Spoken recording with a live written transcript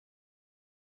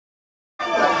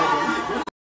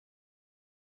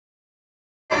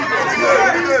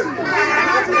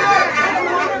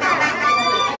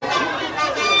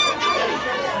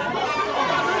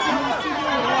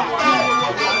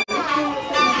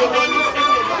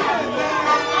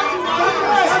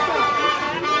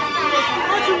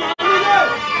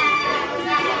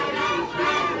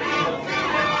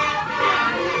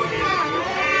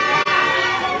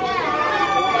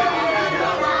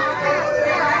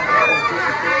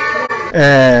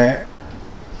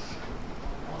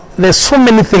There's so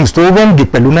many things to wrong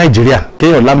pẹ̀lú Nigeria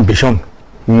kéèyàn ambition.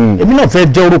 Èmi náà fẹ́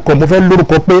jẹ́ orúkọ mo fẹ́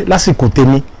lórúkọ pé lásìkò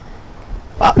tèmi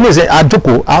ní ìṣe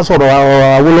àjòkò à sọ̀rọ̀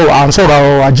Awólọ́wọ̀ à ń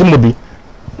sọ̀rọ̀ Ajímọ̀bí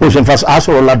ó ṣe nfa à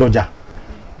sọ̀rọ̀ Ládọjà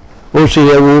ó ṣe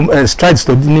ẹ̀rọ strides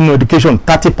to nínú education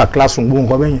 30 per classroom gbogbo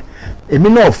nǹkan bẹ́yẹn èmi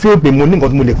náà feel pé mo ní nǹkan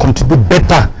tí mo lè contribute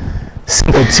better sí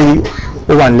nǹkan tí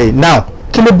ó wà nílẹ̀ now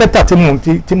kí ló better tí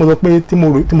mo sọ pé tí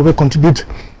mo fẹ́ contribute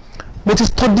mo ti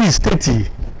study state yìí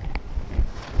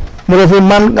mo lọ fi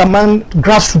man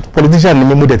grassroots politician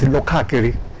ni mo dẹ̀ ti lọ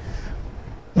káàkiri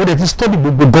mo dẹ̀ ti study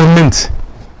gbogbo government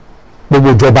gbogbo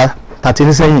ìjọba tàti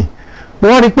ní sẹ́yìn mo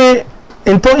wá rí i pé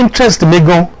ntọ́ interest mi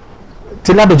gan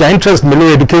ti Ládọjà interest mi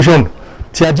lórí education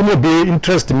ti Ajímọ̀bí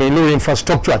interest mi lórí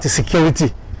infrastructure àti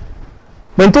security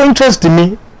mo ntọ́ interest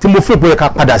mi tí mo fẹ́ bóyá ká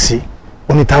padà sí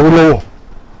oníta Awólọ́wọ̀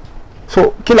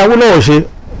so kí la Awólọ́wọ̀ ṣe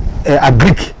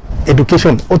agric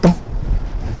education ó tán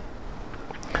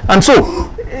and so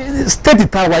state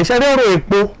ìtawà iṣẹ́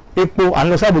rẹ̀rọ epo à ń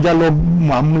lọ sí Àbújá lọ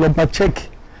bá check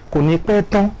kò ní pẹ́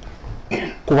tán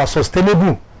kò wá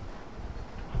sustainable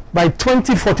by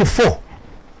 2044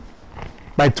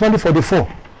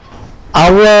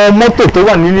 àwọn mọ́tò tó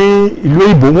wà ní ìlú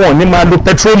ìbò wọn ní máa lo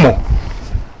petrol mọ́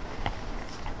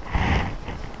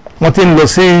wọ́n ti ń lọ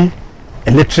sí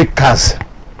electric cars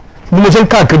bí mo ṣe ń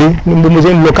káàkiri bí mo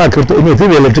ṣe ń lọ káàkiri tó èmi ò tí ì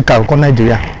rí electric car kọ́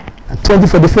Nàìjíríà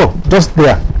 2044 just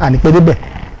there ànípẹ́ débẹ̀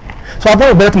so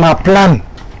abọ́rọ̀ bẹ̀rẹ̀ tó máa plan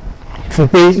fún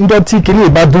pé níjọ́ tí kìíní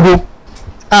ìbá dúró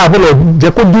àbọ̀lọ̀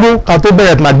jẹ́ kó dúró ká tó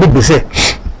bẹ̀rẹ̀ tó máa gbé gbèsè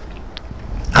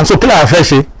and so kí làwọn fẹ́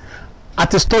ṣe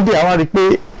àti study àwọn rí pé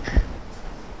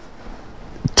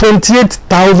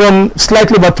 28,000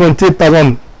 slightly over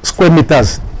 28,000 square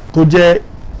meters tó jẹ́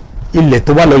ilẹ̀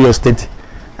tó wà lọ́yọ̀ state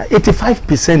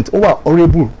 85% ó wà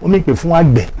horrible ó ní pé fún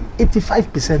àgbẹ̀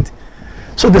 85%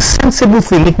 so the sensible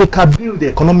thing ni pé ká build the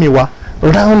economy wa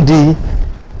round the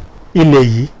ilẹ̀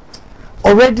yìí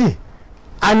already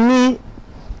a ní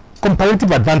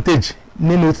comparative advantage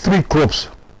nínú 3 crops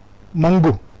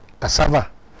mango cassava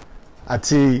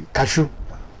àti cashew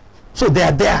so they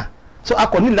are there so a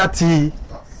kò ní láti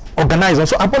organize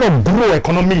so a gbọ́dọ̀ grow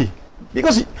economy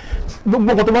because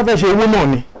gbogbo nǹkan tó bá fẹ́ ṣe owó náà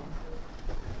ni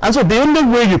and so the only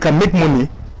way you can make money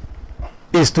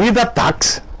is to either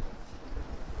tax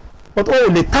but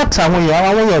o lè tax àwọn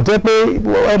èèyàn tó yẹ pé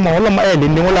ẹmọ ọlọ́mọ ẹ̀ lè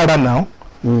ní wọ́n lára náà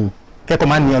kẹ́kọ̀ọ́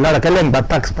máa nìyàn lára kẹ́lẹ́ ń gba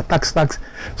tax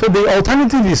so the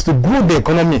alternative is to grow the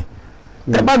economy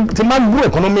tí máa grow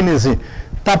economy nìsín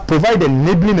ta provide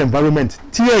enabling environment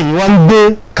tí ẹ̀yin wá ń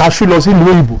gbé cashew lọ sí ìlú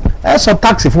òyìnbó ẹ sọ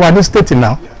tax fún wa ní state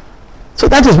now so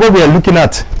that is what we are looking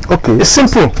at. Okay, it's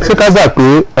simple. ṣé ká gbà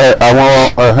pé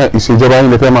àwọn ìṣèjọba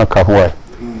yín lè fẹ́ máa kà fún wa.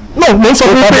 no mo ń sọ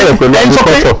pé ẹ ń sọ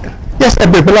pé yes ẹ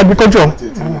bẹ̀rẹ̀ pẹ̀lú agriculture.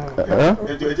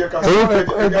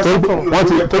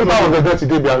 torí báwọn gẹ́gẹ́ ti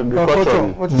débi agriculture.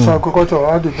 wọ́n ti sọ agriculture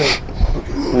á dìbẹ̀.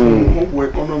 wọ́n wo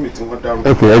economy tí wọ́n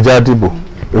dárò. ok ẹ já dìbò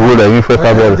èwo rẹ̀ yín fẹ́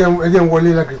ká bẹ̀rẹ̀. ẹ jẹ́ ń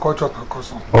wọlé agriculture kankan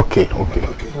sàn. ok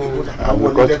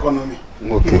àwọn economy.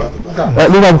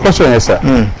 nínú agriculture yẹn sà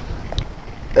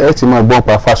ẹ ti máa gbọ́n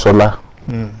pa Fáṣọlá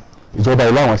ìjọba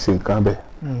ìlú àwọn ṣe nǹkan bẹ́ẹ̀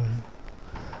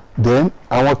then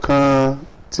àwọn kan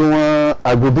tí wọ́n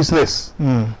agribusiness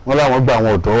wọ́n láwọn gba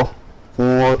àwọn ọ̀dọ́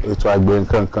fún ètò àgbẹ̀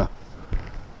nǹkan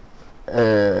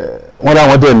wọ́n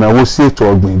láwọn dẹ̀ náwó sí ètò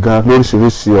ọ̀gbìn gan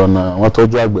lóríṣiríṣi ọ̀nà wọ́n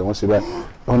tọ́jú àgbẹ̀ wọ́n ṣe báyìí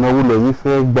ọ̀nà wo lẹ́yìn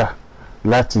fẹ́ gbà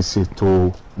láti ṣètò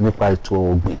nípa ètò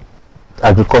ọ̀gbìn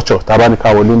agriculture tábà ní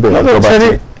káwọ́ ní bẹ̀rẹ̀ ìjọba tí.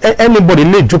 anybody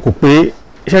lè jókòó pé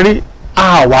ṣe rí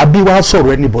àwa bí wàá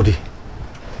sọ̀rọ̀ anybody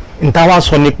nta wá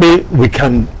sọ ni pé we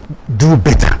can do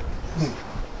better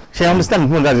ṣe understand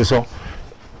fún ọ̀dà ti sọ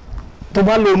tó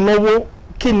bá lọ náwó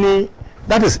kí ni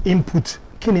that is input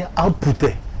kí ni output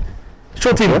ẹ̀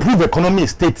ṣó ti improve economy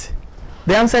state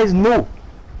the answer is no.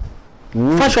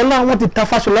 Fáṣọlá wọ́n ti ta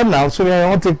Fáṣọlá náà so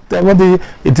wọ́n ti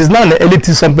it is now an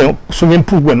elite something swimming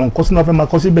pool wẹ̀ náà kọ́ sínú afẹ́ máa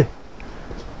kọ́ síbẹ̀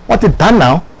wọ́n ti ta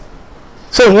náà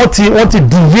so wọ́n ti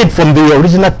deviate from the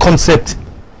original concept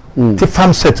ti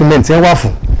farm settlement ẹ wá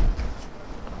fún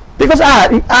because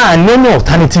ní any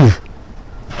alternative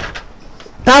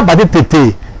tá a bá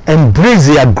tètè embrace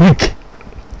the agric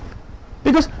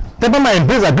because tẹ́ bá máa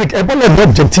embrace agric ẹ bọ́lẹ̀ ní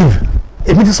objective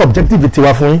èmi ti subjective ti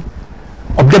wá fún yín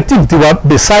objective tiwa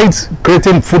besides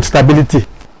creating food stability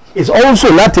is also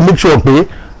láti make sure pé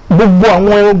gbogbo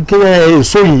àwọn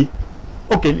èso yìí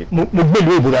ok mo gbé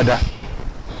ìlú èbó dáadáa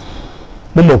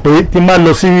mo mọ̀ pé tí n bá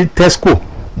lọ sí Tesco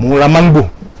mo ra mango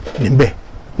níbẹ̀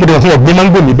mo dẹ̀ fún ọ̀gbìn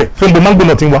mango níbẹ̀ fún ọ̀gbìn mango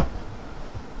náà ti ń wá.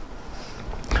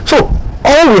 So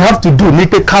all we have to do ni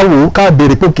pé ká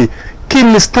béèrè pé okay kí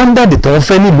ni standard tó ń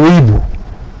fẹ́ nílùú òyìnbó.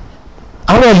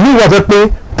 àwọn ìlú wà fẹ́ pé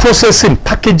processing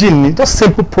packaging ni just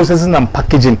simple processing and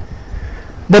packaging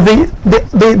but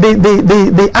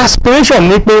the aspiration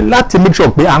ni pé láti make sure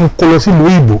pé à ń kó lọ sí ìlú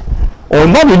òyìnbó or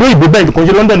not ìlú òyìnbó bẹ́ẹ̀ nìkan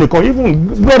ṣe London nìkan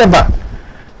even wherever.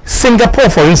 Singapore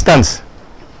for instance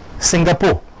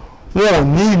Singapore wọn ò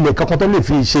ní ilẹ̀ kankan tó lè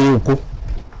fi ṣe oko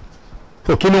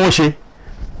so kí ni wọ́n ṣe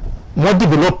wọ́n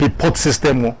develop a port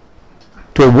system wọn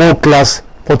to a world class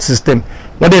port system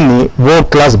wọ́n dẹ̀ ní world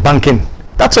class banking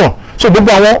that's all so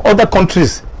gbogbo àwọn other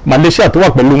countries Malaysia tó wà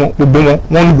pẹ̀lú wọn gbogbo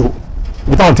wọn ń lò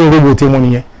bí táwọn tí ń rówó tí wọ́n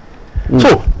nìyẹn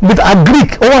so with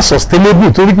agric ó wà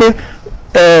sustainable torí pé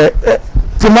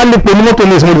tí máa lè pe ní mọ́tò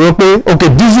ní ìsinmi rẹ̀ pé ok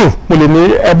diesel mo lè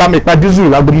ní ẹ bá mi pa diesel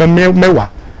lágbo mẹ́wàá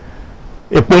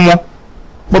epo wọn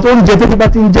but oúnjẹ tó bá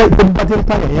ti ń jẹ tó bá ti ń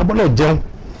pààyàn yẹn bọ́lọ̀ jẹun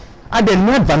a dẹ̀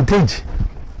ní advantage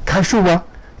cashew wa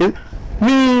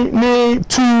ní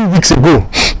 2 weeks ago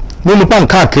nínú pan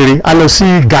káàkiri a lọ sí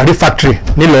gàrí factory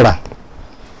nílọ́ra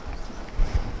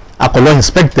akọ̀lọ́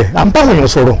inspector à ń bá àwọn èèyàn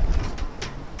sọ̀rọ̀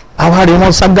àwa rí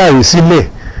wọn ságàrí sílẹ̀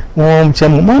wọn ṣe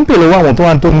mọ́ ń pèlè wọ àwọn tó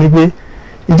wà tó ní pé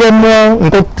ǹjẹ́ mọ́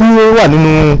nǹkan tí ó wà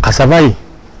nínú cassava yìí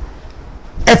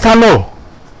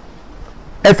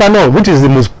ethanol which is the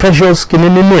most precious kìíní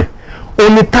nínú ẹ̀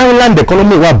only Thailand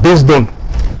economy wà based on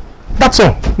that's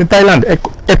all ní Thailand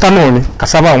ethanol ni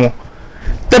cassava wọn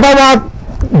tẹ́ bá wá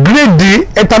grade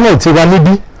ethanol ti wà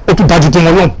níbí ó tún dájú tí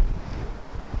wọ́n lọ́hùn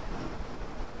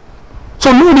so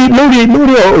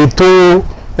lórí ètò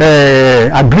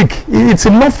agric it's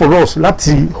enough for us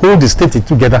láti hold the state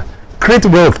together create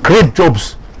wealth create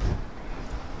jobs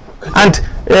and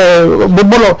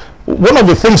one of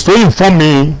the things to inform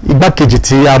me igbákejì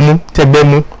tí a mú tẹgbẹ́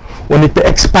mú wọ́n ní pé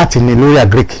expert ni lórí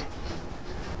agric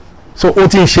so ó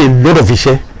ti ń ṣe a lot of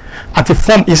iṣẹ́ àti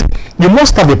form is you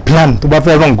must have a plan to bá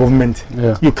fẹ́ run government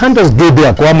you can't just go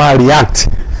there kó wá máa react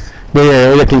pé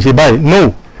ó yẹ kí n ṣe báyìí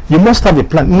no you must have a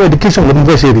plan nínú education ló ń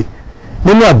fẹ́ ṣe rè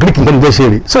nínú agric ló ń fẹ́ ṣe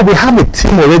rè so we have a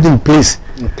team already in place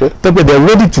tẹ́gbẹ́ they are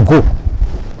ready to go.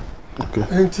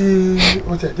 ẹni tí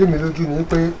ó tẹ̀dé mi lójú ni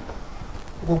pé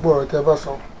gbogbo ọ̀rọ̀ tẹ́ bá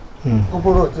sọ gbogbo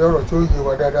ọ̀rọ̀ jẹ́ ọ̀rọ̀ tí ó yé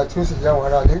wa dáadáa tí ó sì yá wọn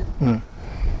ara lé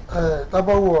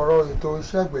tábà wo ọ̀rọ̀ ètò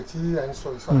iṣẹ́ àgbẹ̀ tí à ń sọ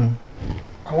ìsọ̀rọ̀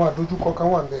àwọn àdójúkọ kan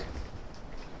wà ńbẹ̀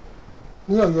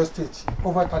ní Ọ̀yọ́ state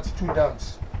over 32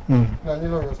 dams na ní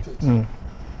Ọ̀yọ́ state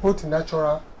both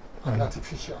natural and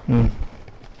artificial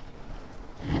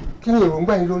kí ni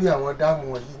èròǹgbà yín lórí àwọn dáàmù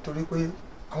wọ̀nyí nítorí pé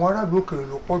àwọn aráàlú òkèèrè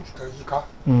ló pọ̀ jù tán yíká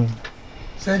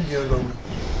sẹ́ẹ̀lì ẹ lọ ni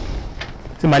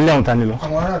tí màá lé àwọn tani lọ.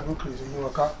 àwọn aráàlú òkèèrè yìí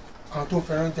wọn ká àwọn tó ń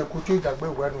fẹ́ràn jẹ kó tó ìdàgbẹ́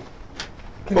ìwẹ́nu.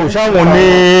 òṣà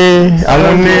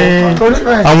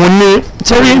àwọn ní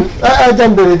sẹ́rí. ẹ jẹ́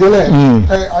ń bèrè délẹ̀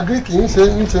agric ń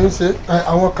ṣe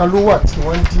àwọn kan ló wà tí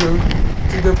wọ́n ti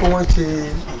dé pé wọ́n ṣe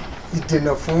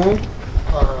ìdènà fún.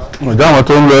 ọ̀dọ́ àwọn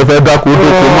tó ń lọ fẹ́ dákú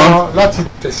dókú mọ́. láti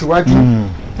tẹ̀síwájú.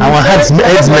 àwọn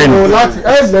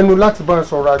lẹ́nu láti bá a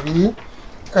sọ̀rọ̀ àbí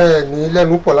ní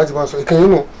lẹ́nu pọ̀ láti bá a sọ̀rọ̀ ìkẹyìn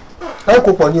nù ẹ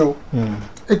kò pọ̀ ní o.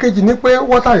 èkejì ni pé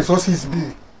water resources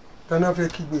bill tọ́nà fẹ́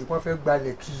kígbe wọ́n fẹ́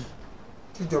gbalẹ̀ kí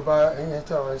tíjọba ẹ̀yìn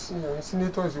tí àwọn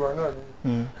senators wa náà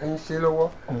ní ẹ̀yìn ṣe lọ́wọ́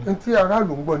ní tí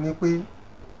aráàlú ń gbọ́ ni pé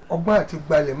ọgbọ́n àti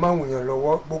gbalẹ̀ máwùn èèyàn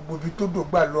lọ́wọ́ gbogbo ibi tó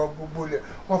dògbà lọ gbogbo lẹ̀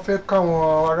wọ́n fẹ́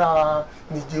káwọn ará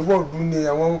nìjẹ́ wọ̀lú ni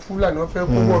àwọn fúlàní wọ́n fẹ́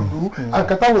kó wọ̀lú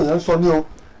àkàtàwọn èèyàn sọ ní o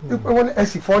pé wọ́n ní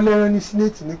ẹ̀sìn fọ́ lẹ́rán ní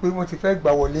senate ni pé wọ́n ti fẹ́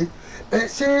gbà wọlé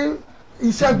ṣé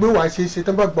iṣẹ́ àgbéwà ṣe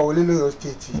tán bá gbà wọlé lọ́yọ̀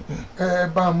state ẹ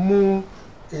bá mú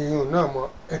èèyàn náà mọ́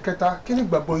ẹ̀kẹta kí ni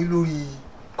gbàgbọ́ yín lórí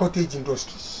cottage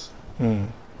industries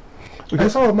ẹ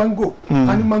sọ̀rọ̀ mango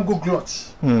a ní mango glut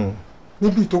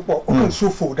níbi tó pọ̀ ó kàn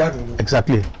ṣòfò dànù ni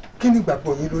exactly kí ni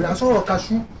gbàgbọ́ yín lórí asọ̀rọ̀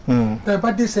kaṣú tẹ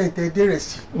bá dé sẹ́yìn tẹ dé rẹ̀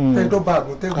sí tẹ dọ́ba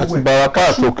àgùn tẹ gbogbo àti baraka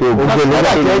àtòkè ògbógbó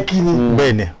lọ́wọ́ kí ni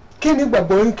bẹ́ẹ̀ ni kí ni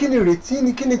gbàgbọ́ yín kí ni retí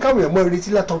ni kí ni káwọn èèyàn mọ́ retí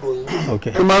látọ̀dọ̀ yín.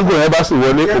 kí mango yẹn bá sì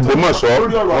wọlé Ògbómọ̀ṣọ́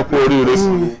ọ̀pọ̀ oríire sí.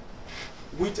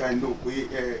 which I know pé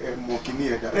ẹ mọ kíní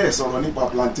ẹ̀dá ẹ sọ̀rọ̀ nípa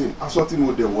plantain aṣọ tí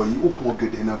mo dẹ̀ wọ̀ yìí ó pọn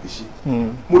gẹ̀dẹ̀ náà fi ṣe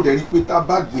mo dẹ̀ rí i pé tá a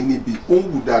bá gbìn níbi ó ń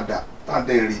wù dáadáa tá a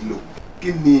dẹ̀ rí lò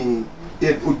kí ni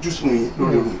ojúsùn yìí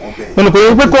lórí nǹkan bẹ́ẹ̀. mo ní kò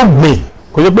yẹ pé kò gbìn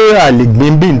kò yẹ pé a lè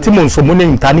gbìn bí tí mo ń sọ mo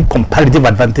ní ìta ní comparative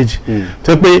advantage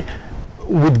tó yẹ pé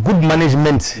with good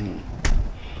management.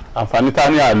 àǹfààní ta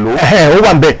ni àlò. ó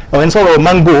wà nbẹ ọ̀rẹ́ ń sọ̀rọ̀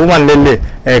mango ó wà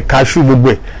nílẹ̀ cashew gbogbo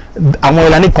ẹ̀ àwọn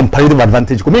ìlànà ní comparative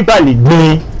advantage kò mí pé a lè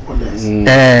gbìn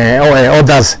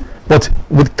others but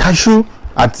with cashew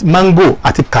at mango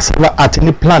àti cassava àti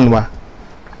ní plan wa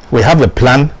we have a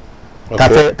plan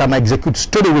ta ma execute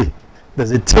straight away.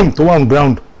 There's a team tó wà on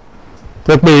ground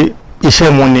tó pé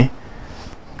iṣẹ́ wọn ni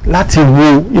láti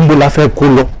wo ibo la fẹ́ kó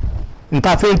lọ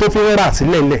nta fẹ́ tó fi rà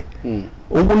sílẹ̀ lẹ̀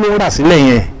owó ló rà sílẹ̀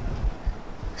yẹn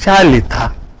ṣáà lè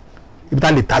ta ibi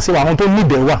ta lè ta sí wa àwọn tó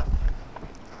níbẹ̀ wà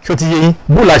ṣó ti yé yín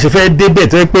bó la ṣe fẹ́ débẹ̀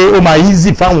tó yẹ pé ó máa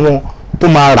easy fáwọn tó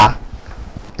máa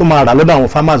rà lọ́dọ̀ àwọn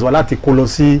farmers wa láti kó lọ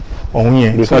sí ọ̀hún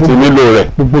yẹn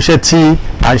gbogbo iṣẹ́ tí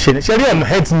à ń ṣe ṣe rí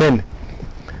herdsmen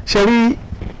ṣe rí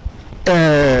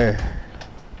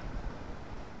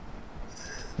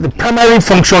the primary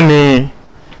function ni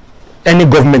any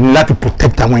government ni láti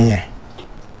protect àwọn yẹn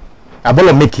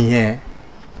abọ́lọ̀ make yẹn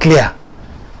clear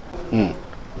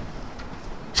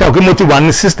ṣe àwọn kí mo ti wà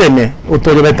ní system yẹn ó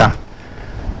tọ́jú mẹ́ta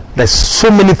there's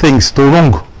so many things to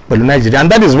wrong pẹ̀lú Nigeria and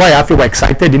that is why I feel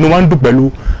excited inú wa ń dùn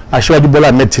pẹ̀lú Aṣíwájú Bọ́lá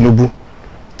Ahmed Tinubu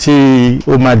tí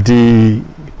ó máa di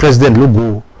president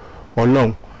lógo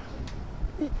Ọlọ́run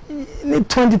ní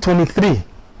 2023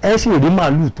 ẹ sì rí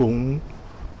màálù tó ń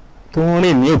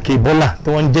rìn ní òkè bọ́là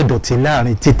tó ń jẹ́ dọ̀tí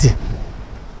láàrin títì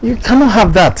you cannot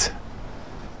have that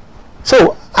so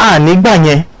nígbà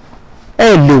yẹn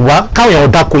ẹ lè wá káwọn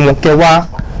èèyàn dáko wọn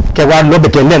kẹwàá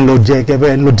lọ́bẹ̀kẹ́ lẹ́nu lọ jẹ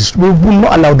kẹfẹ́ no we will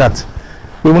not allow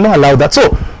that so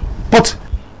but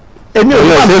èmi ò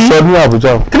ní wà bí sọ ní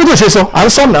Àbújá kí ló tó ṣe sọ à ń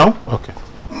sọ now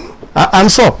à ń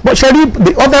sọ but ṣe rí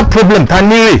the other problem ta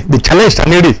ní rè the challenge ta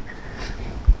ní rè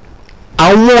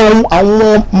àwọn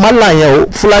mala yẹn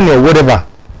Fulani or whatever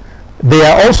they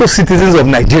are also citizens of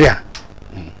Nigeria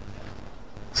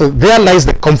so there lies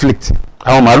the conflict.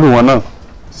 àwọn màálù wọn náà.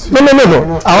 no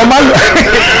àwọn màálù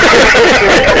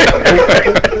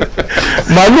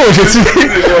ò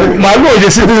ṣe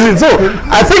citizen so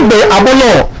I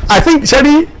think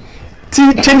ṣẹ́rí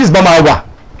tí changes bá máa wà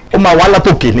ó máa wà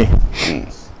látòkè ni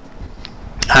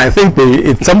I think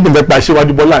it's something that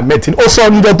Aṣíwájú Bọ́lá Ahmed Tinubu ó sọ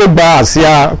níjọ́ tó gba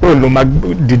àsíá pé òun ló máa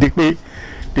dìde pé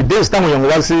the days táwọn èèyàn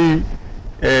wá sí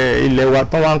ilẹ̀ wa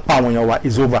tó wá ń pa àwọn èèyàn wa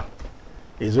is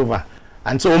over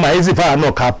and so ó máa easy fáwọn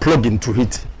náà ká plug into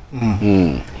it.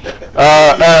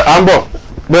 à ń bọ̀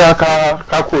bóyá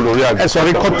ká kúrò lórí àgbẹ̀. ẹ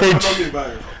sọ̀rọ̀ cottage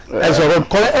ẹ sọ̀rọ̀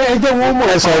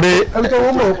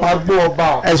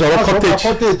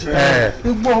cottage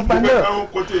igbó ọba náà.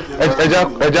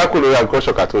 ẹja kúrò lórí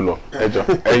agriculture ká tó lọ ẹjọ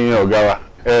ẹ̀yin ọ̀gá wa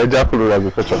ẹja kúrò lórí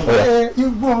agriculture.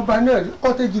 igbó ọba náà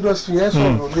cottage industry ẹ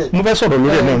sọ̀rọ̀ lórí ẹ̀. mo fẹ́ sọ̀rọ̀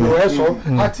lórí ẹ̀ náà ẹ sọ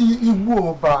àti igbó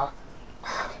ọba.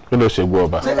 kí ló ṣe gbọ́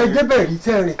ọba. ẹgbẹ́ bẹ̀rẹ̀ rí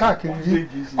tẹ́ rìn káàkiri rí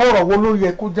ọ̀rọ̀ wo ló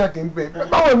yẹ kó jáde ń bẹ̀.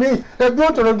 báwo ni ẹgbẹ́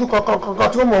òtò lọ́dún kankan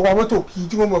tí wọ́n mọ̀ wá mọ́tò kí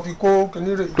tí wọ́n mọ̀ fi kó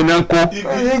kíní rè. kí ni ń kó.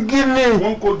 igi ni owó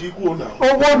ni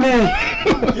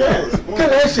kí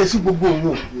ni ẹ ṣe sí gbogbo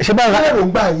òun. ṣé bá ẹ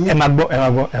máa gbọ́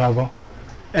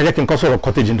ẹ jẹ́ kí n kọ́ sọ̀rọ̀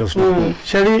cottage industry.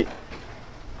 ṣe rí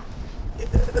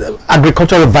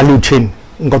agricultural value chain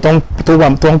nǹkan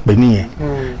tó ń pè nìyẹn.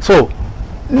 so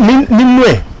nínú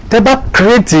ẹ̀ tẹ́ bá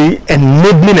create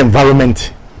enabling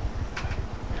environment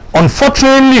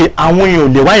unfortunately àwọn èèyàn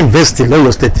ò lè wá invest in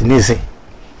lọ́yọ̀ state nísìn.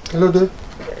 kí ló dé.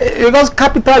 because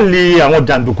capital lè àwọn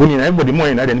jàǹdùkú ni everybody mọ̀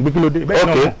ìnáyà ní pé kí ló dé.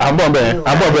 ok àbọ̀ bẹ́ẹ̀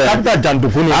capital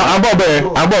jàǹdùkú ni. àbọ̀ bẹ́ẹ̀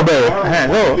àbọ̀ bẹ́ẹ̀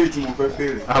lọ́wọ́ security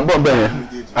àbọ̀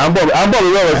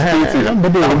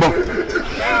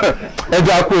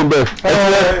ẹja kú bẹ́ẹ̀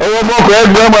owó mọ́kọ̀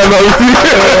ẹgbẹ́ ọmọ ẹ̀ lọ sí.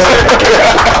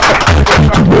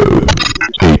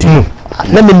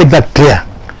 Let me make that clear.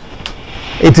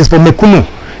 It is for Mekunu.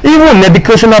 Even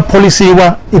educational policy,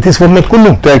 it is for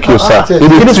Mekunu. Thank you, sir.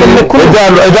 It is for Mekunu.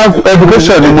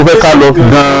 Education ni mo fẹ́ ká lọ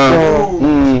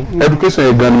gan. Education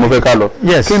yẹn gan ni mo fẹ́ ká lọ.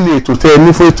 Yes. Kí ni ètò tẹ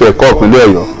ní fún ètò ẹ̀kọ́ ìpínlẹ̀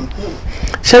Ọ̀yọ́?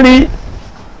 Ṣẹ́rí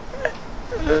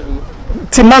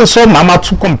tí máa ń sọ màmá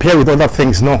tún compare with other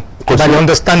things no. Because I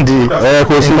understand the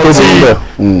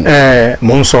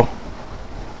mo ń sọ.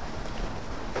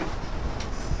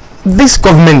 This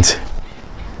government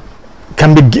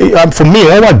can be for me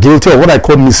all are guilty of what I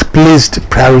call misplaced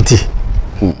priority.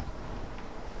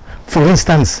 For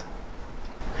instance,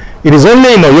 it is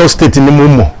only in Oyo State in the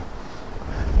Mumo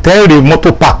tell the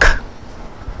motor park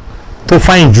to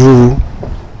find you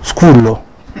school law.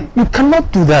 You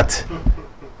cannot do that.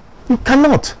 You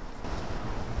cannot.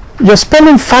 You're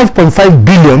spending 5.5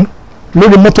 billion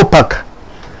on the motor park.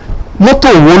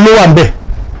 Motor wo ló wà ńbẹ̀.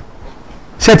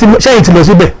 Ṣé ti lọ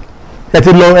síbẹ̀. ẹ ti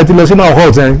lọ sínú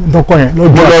hall ẹ tọkọ yẹn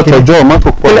lọ́jọ́ tọjọ́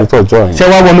mọ́tò pọ̀ tọjọ́ yẹn. ṣé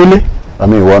wàá wọnú ilé.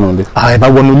 àmì ìwọ́nú ilé. ẹ bá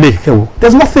wọnú ilé ẹ wò there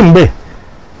is nothing there.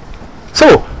 So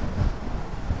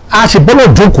a ṣe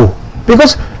bọ́lọ̀ jókòó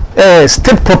because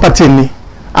state property ni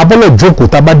a bọ́lọ̀ jókòó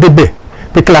tá a bá débẹ̀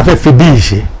pé kí la fẹ́ fi bí yìí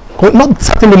ṣe not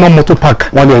certainly not motor park.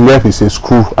 wọ́n lè lẹ́ẹ̀fì ṣe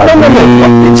school.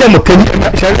 no ṣé mo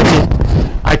tẹ́lẹ̀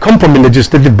I come from a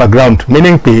legislative background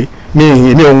meaning pé mi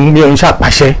ò ń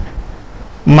ṣàpàṣẹ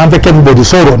máa fẹ́ kí everybody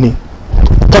sọ̀rọ̀ ni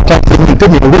tọkàn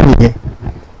tèmi ò rò nìyẹn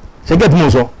ṣe get mo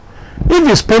sọ if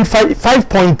you spend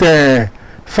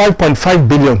 5.5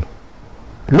 billion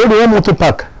lórí one motor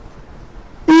park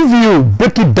if you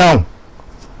break it down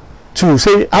to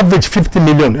say average 50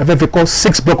 million ẹ fẹ́ fi kọ́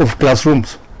 6 block of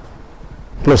classrooms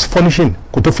plus furnishing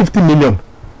kò tó 50 million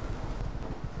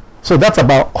so that's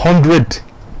about 100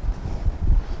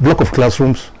 block of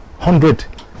classrooms 100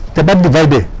 tẹ́ bá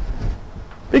divide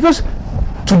because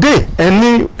today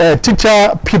any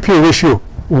teacher pupil ratio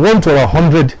 1 to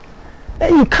 100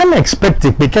 you can't expect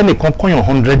it pé kẹ́nìkan kọ́yàn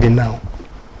 100 now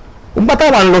nígbà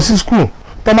táwa ń lọ sí school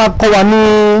tó máa kọ́ wa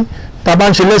ní tàbá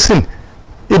ń ṣe lesson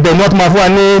ibẹ̀ ni wọ́n ti máa fún wa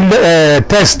ní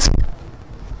test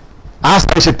ask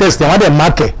ṣe test àwọn àdé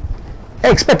mark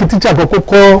expect teacher kan kó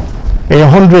kọ́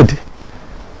 100.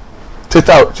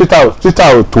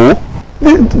 títà ò tó.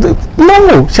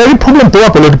 no ṣe problem tó wà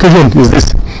pẹ̀lú education is this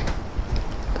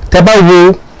tẹ́ bá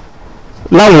wo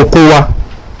láwọn oko wa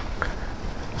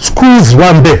schools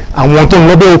wà ń bẹ̀ àwọn tó ń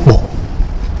lọ bẹ́ẹ̀ pọ̀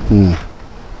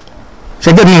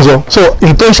ṣe gẹ́gẹ́ bí n sọ so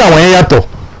in tó ń ṣe àwọn yẹn yàtọ̀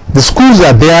the schools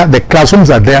are there the classrooms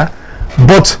are there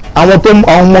but àwọn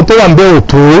ọmọ tó wà ń bẹ̀ ò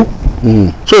tó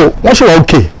so wọ́n ṣe wà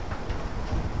okay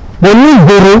but ní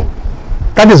ìgboro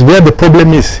that is where the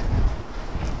problem is.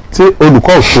 tí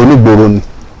olùkọ́ òṣèlú nígboro ni.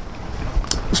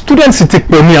 students ti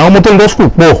pè ní àwọn ọmọ tó ń lọ school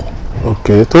pọ̀.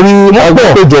 ok torí wọ́n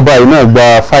gbọ́ pé ìjọba yìí náà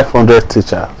gba 500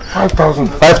 teachers.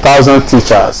 5,000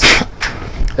 teachers.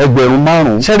 ẹgbẹ̀rún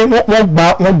márùn-ún. ṣẹ́ni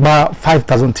wọ́n gba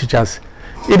 5,000 teachers.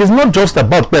 It is not just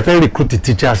about preferring recruit the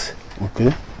teachers.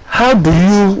 Okay. How do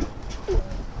you,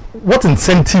 what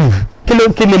incentive,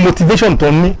 kí ni motivation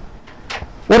tó ní?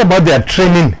 What about their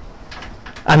training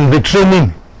and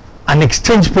retraining and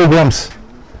exchange programs?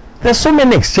 There's so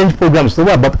many exchange programs tó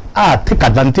wà but take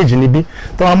advantage níbí.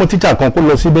 Tó wá mú teacher kan kó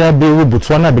lọ sí bẹ́ẹ̀ bí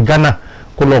Botswana bí Ghana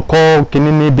kó lọ kọ́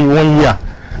kíní ní bí 1 year.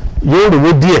 Yóò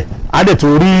rówó díẹ̀, á dẹ̀ tó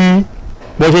rí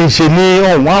bó ṣe ń ṣe ní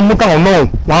wọ́n á mú káwọn náà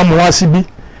wọ́n á mú wá síbí.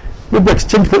 Gbogbo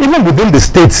exchange program even within the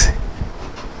states.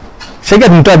 Ṣé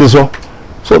get me try this one?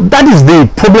 So that is the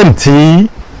problem tí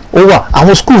ó wà.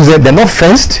 Àwọn schools they're not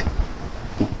fenced.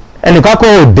 Ẹnìkan akọ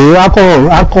òde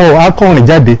akọ rìn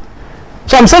jáde.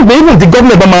 So I'm saying even the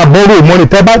government bá máa borrow money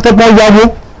tẹ́gbọ́n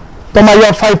yáwó tó máa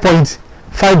yá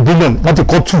 5.5 billion láti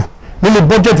kọ́ 2 nínú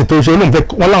budget tó ṣe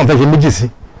wọ́n láwọn fẹ́ ṣe méjì sí.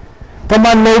 Tó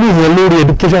máa lórí ìyẹn lórí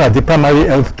education àti primary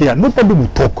health care nobody will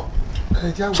talk.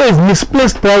 So it's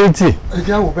misplaced priority. ẹ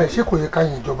jẹ́ àwọ̀ bẹ́ẹ̀ ṣé kò yẹ ká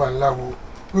yin ìjọba ńlá wo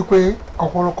wípé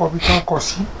ọ̀pọ̀lọpọ̀ bí tán kọ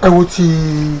sí ẹ wo ti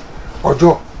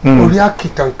ọjọ́ orí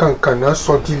àkìtàn kankan náà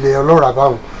sọ dilẹ̀ ọlọ́ràá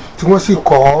báwọn tí wọ́n sì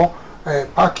kọ́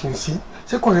páàkì sí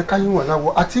ṣé kò yẹ ká yin wọn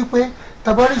láwo àti pé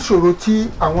tabari ìṣòro tí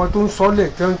àwọn tó ń sọlẹ̀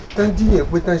tán jiyàn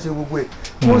pé tán ṣe gbogbo ẹ̀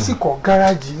tí wọ́n sì kọ́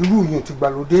gáràjì irú yìí ti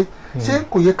gbàlódé ṣé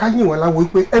kò yẹ ká yin wọn láwo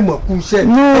wípé ẹ mọ̀ kú iṣẹ́ ẹ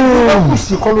bá kù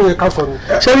sí kọ́ ló yẹ ká sọ ni.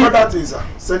 further things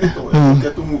senator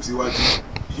ẹ̀kẹ́ tó move síwájú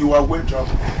you are well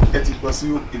traveled ẹ ti gbọ́ sí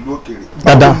ìlú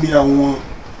òkèèrè báwo ni àwọn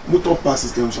motor pass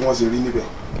system ṣe wọ́n ṣe rí níbẹ̀.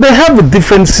 They have a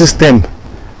different system.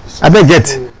 I beg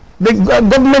get the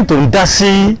government ò ń dá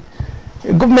sí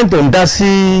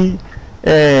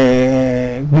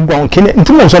gbogbo àwọn kìnìún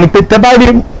tí mo sọ ni pé tẹ́ bá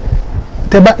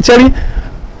ṣe rí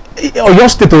Ọ̀yọ́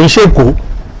state ò ń ṣe Èkó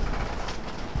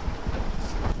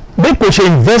bí kò ṣe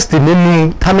invest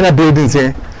nínú terminal buildings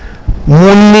yẹn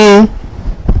wọ́n ní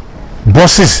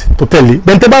buses tó tẹ̀lé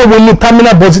then tẹ́ bá wo ní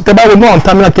terminal buses tẹ́ bá wo ní àwọn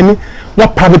terminal kìíní wọ́n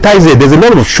privatize it there's a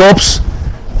lot of shops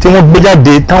tí wọ́n gbé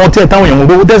jáde táwọn èèyàn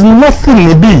gbé there's nothing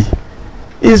níbí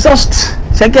it's just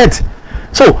check it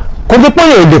so kò tó pé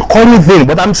yẹn ò lè kọ́ anything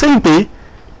but I'm saying pé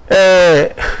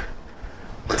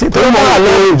tó ń wà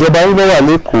lé ìjọba yín lọ́wọ́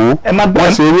lẹ́kọ̀ọ́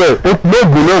wọ́n ṣe eré ẹ̀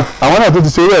lóògùn náà àwọn náà tó ti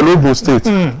ṣe eré ẹ̀ lóògùn state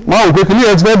wọ́n ò pé kí ní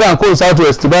ẹ̀tí and co south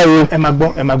west báyìí ẹ máa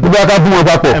gbọ́ gbogbo aka fún wọn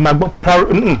papọ̀. ẹ máa gbọ́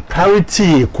priority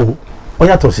Èkó ó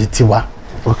yàtọ̀ sí tiwa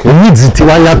needs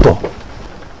tiwa yàtọ̀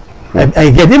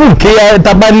ẹ̀gẹ́ even kí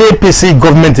tábà ní APC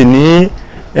government ní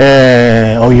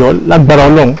Ọ̀yọ́ lágbára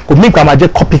Ọlọ́run kò ní ìpamọ́ jẹ́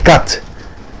copycat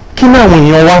kí ní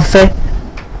àwọn èèyàn wá fẹ́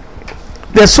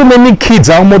there's so many kids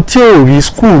àwọn ọmọ tí ò rí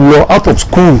school lọ out of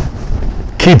school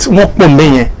kids wọ́n pọ̀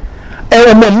mẹ́yẹn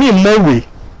ọmọ mi mọ̀wé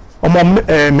ọmọ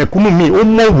mẹ̀kúnnù mi ó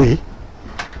mọ̀wé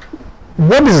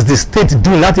what is the state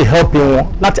doing láti help wọn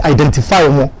láti identify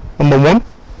wọn number one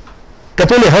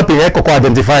kẹtọ́ lè help yẹn kọ́kọ́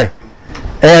identify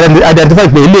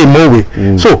pé ilé ìmọ̀wé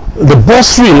so the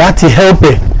bursary láti help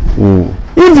ẹ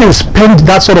if you spend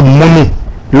that sort of money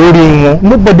lórí wọn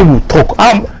nobody will talk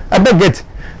I beg it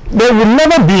there will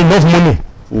never be enough money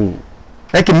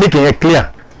I can make it clear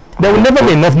there will never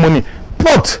be enough money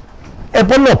but ẹ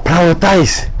bọ́lọ̀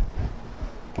prioritize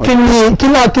kí ni ń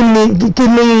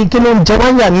jẹ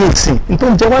wáyà ní ìsìn tó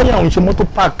ń jẹ wáyà òun ṣe mọ́tò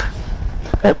park.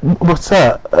 But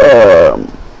sir,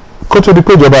 kó tó di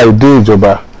pé ìjọba ìdé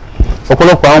ìjọba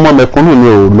ọ̀pọ̀lọpọ̀ àwọn ọmọ mẹ̀kúnnù ni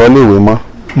ò lọ léèwé mọ́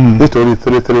nítorí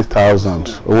 3,000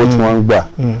 owó tí wọ́n ń gbà.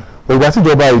 Ìgbà tí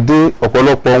ìjọba ìdé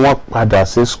ọ̀pọ̀lọpọ̀ wọn padà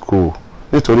sí school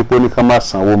nítorí pé ó ní ká má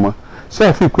sanwó mọ́. Ṣé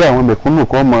ẹ fi pé àwọn mẹ̀kúnnù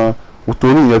kan mọ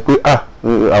torí yẹn pé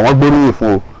àwọn gbóríyìn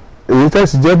fún o èyí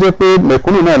tẹ́sí jẹ́ pé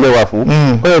mẹ̀kúnnù náà lẹ́wà fún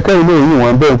ó yẹ kẹ́yìn náà yìí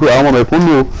wọ́n bẹ́ẹ̀ pé àwọn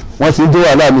mẹ̀kúnnù wọ́n ti ń dé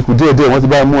wàhálà mi kù díẹ̀díẹ̀ wọ́n ti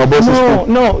bá mú ọ bọ́ sí school.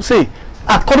 No, see,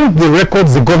 according to the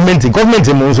records the government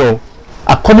also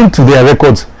according to their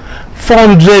records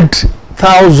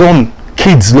 400,000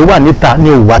 kids ló wà níta ní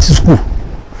òwà sí school.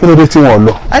 Kí ló dé tí wọ́n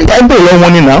lọ? I bẹ̀rẹ̀ lọ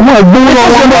wọn ni náà wọ́n gbówó lọ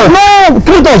wọn náà. No,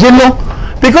 kí ló tó ṣe lọ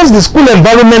because the school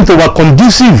environment were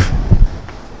conducive.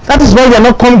 That is why we are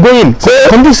not going.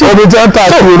 Conducive.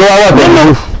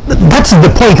 That's the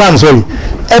point. I'm sorry.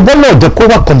 The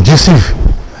cover conducive.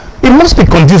 It must be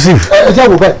conducive. Good.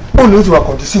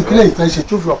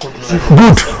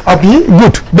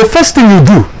 Good. The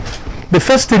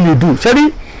first thing you do,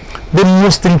 Sherry, the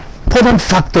most important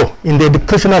factor in the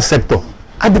educational sector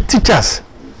are the teachers.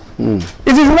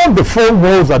 It is not the four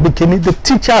walls that became it, the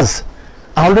teachers.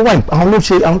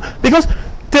 Because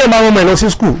tell my mom I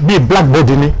school be a blackboard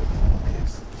in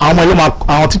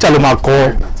our teacher ló máa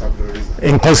kọ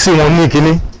nǹkan sí wọn ní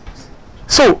kíní.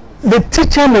 So the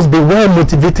teacher must be well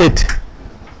motivated.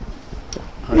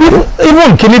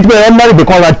 Even kíní tí wọ́n marry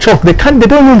because of chalk they don't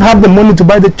even have the money to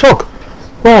buy the chalk.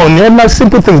 Oh, ní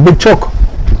simple things big chalk.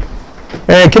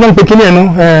 Kí ló ń pe kíní ẹ̀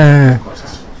nu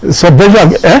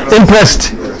subversion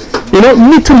interest.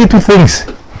 Little things.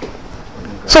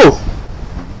 So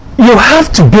you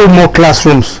have to build more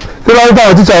classrooms. Kí ló ń bá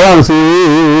àwọn teacher wà ń ṣe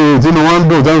tí wọ́n ń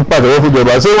dùn tó ń pàtẹ́wọ́ fún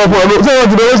ìjọba ṣé wọ́n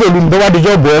ti bẹ̀rẹ̀ ṣèlú tó bá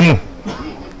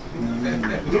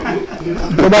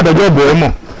dọjọ́ bọ̀ ẹ́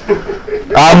mọ̀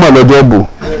á mọ̀ lọ́jọ́ bò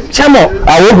ṣé mọ̀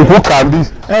àwọn òkùnkùn kà ń bí.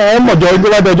 mọ̀jọ́ tó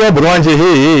bá dọjọ́ bọ̀ wọ́n ṣe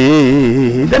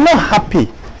they're not happy.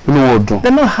 Inú wọn ò dùn.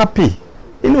 They're not happy.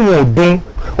 Inú wọn ò dùn.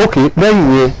 Ok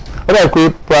lẹ́yìn yẹn ó dà pé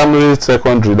primary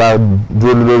secondary náà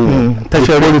dúró lórí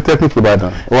polytechnic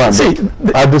Ìbàdàn wà ń bẹ̀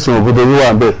adéṣin òbòdó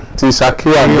wà ń bẹ̀ ti Ṣakí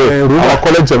wà ń bẹ̀ àwọn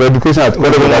college of education àti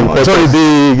college of agriculture. Sorry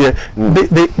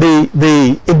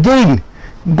the again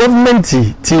government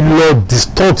ti lọ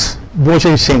distort bó ṣe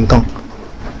ń ṣe nǹkan.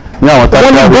 Ní àwọn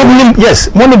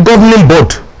wọ́n ní governing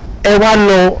board ẹ wá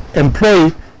lọ employ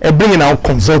ẹ bring in our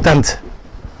consultant.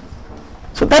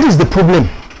 So that is the problem.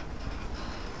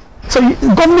 So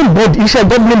government board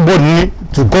need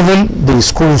to govern the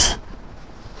schools.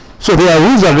 So there are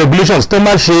rules and regulations. They'll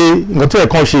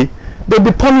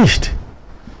be punished.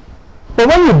 But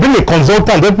when you bring a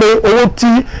consultant, they pay owó tó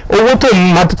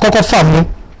kọ́kọ́ fà mú.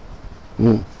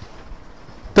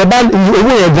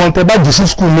 Owó yẹn gan tẹ́ bá jù sí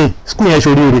school yẹn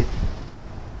ṣoríire.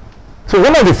 So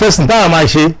one of the first things that I might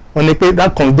say when they pay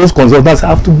that those consultants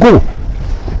have to go.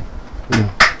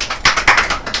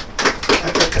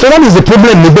 So that is the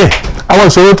problem níbẹ̀. Àwọn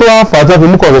ìṣòro tó wá fà á tó fi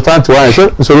mú consultant wá yẹn ṣé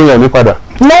ìṣòro yẹn ní padà.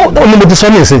 No, only mo ti sọ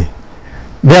ní ìsìn.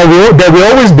 There will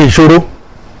always be ìṣòro.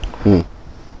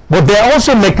 But there are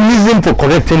also mechanism for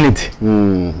correcting it.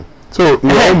 So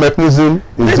your own mechanism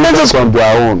is different from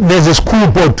their own. There's a school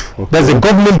board. Okay. There's a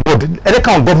government board.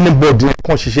 Ẹ̀rẹ́kàn government board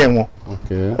kan ṣiṣẹ́ wọn.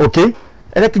 Okay.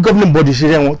 Ẹ̀rẹ́kàn government board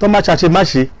ṣiṣẹ́ wọn. Tó máa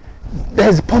ṣe.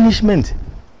 There's punishment.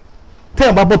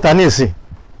 Tẹ́yàn bá bọ́ta ní ìsìn.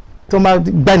 Tó máa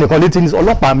gbá ẹnìkan létí ní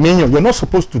ọlọ́pàá mẹ́yàn. You're not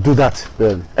supposed to do that.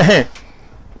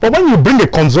 But when you bring a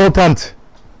consultant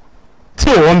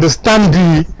to understand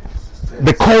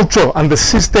the culture and the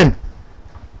system,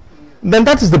 then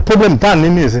that is the problem.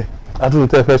 Àtúntò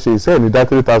tẹ́ fẹ́ ṣe iṣẹ́ ní dá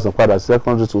 3,000 padà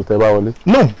secondary school tẹ́ bá wọlé.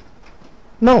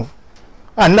 No.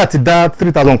 And láti dá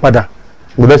 3,000 padà.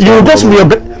 You just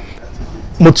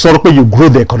mo sọ pé you grow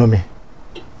the economy.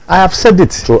 I have said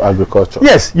it. Through agriculture.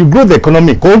 Yes, you grow the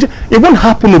economy. It won't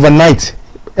happen overnight.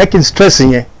 I can stress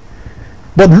yẹn.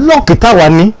 But luck táwa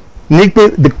ní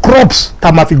pé the crops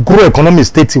tá ma fi grow economy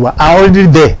state wa are already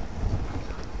there.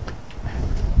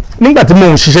 Nígbà tí mo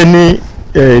ń ṣiṣẹ́ ní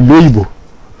ìlú òyìnbó,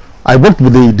 I worked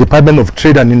with the Department of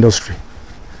Trade and Industry.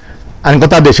 And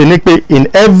got that they in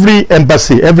every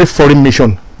embassy, every foreign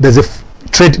mission, there's a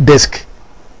trade desk.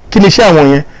 Kí ni iṣẹ́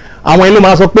àwọn yẹn? Àwọn ilé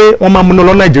máa sọ pé wọ́n máa múná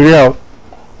lọ Nàìjíríà o.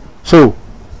 So,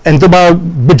 ẹni tó bá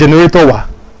gbé generator wá,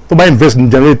 tó bá invest in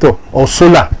generator or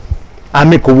solar, á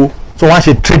make owó. So wọ́n á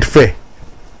ṣe trade fair.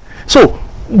 So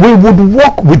we would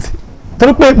work with,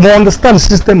 torí pé mo understand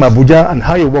system Abuja and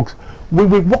how it works. We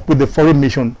will work with the foreign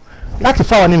mission. Láti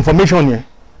fáwọn information yẹn.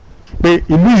 Pé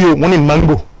ìlú yìí wọ́n need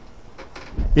mango,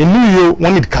 ìlú yìí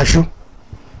wọ́n need cashew,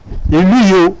 ìlú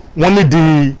yìí wọ́n need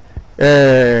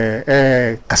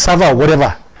the cassava or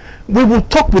whatever. we will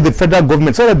talk with the federal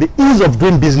government so that the ease of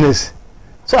doing business,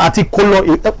 so at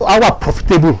our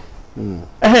profitable.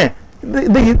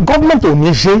 The government ò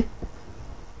ní ṣe,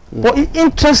 but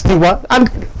interesting wa, and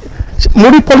mo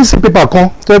rí policy paper kan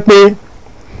tó pé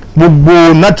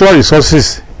gbogbo natural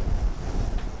resources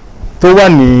tó wà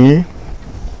ní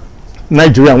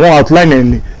Nigeria wọ́n outline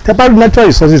ẹni tẹ́pá natural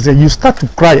resources you start to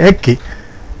cry okay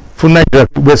for Nigeria.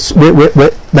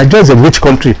 Nigeria is a rich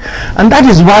country, and that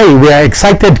is why we are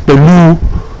excited pẹ̀lú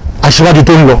aṣíwájú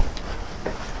tó ń lọ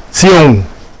sí ọ̀hún,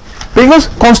 because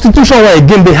constitution wa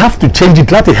again they have to change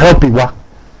it láti help ìwà,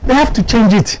 they have to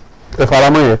change it. ẹ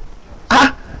faramọ́ yẹn.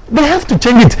 They have to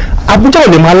change it. Abuja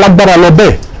ò lè máa lágbára lọ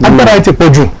bẹ́ẹ̀, agbára ẹ ti pọ̀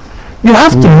jù. You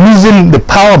have to loosen the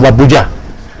power of Abuja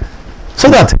so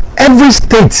that every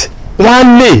state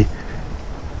wọ́n lè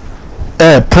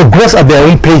progress at their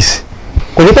own pace.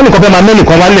 Kò ní kẹ́nìkan fẹ́ máa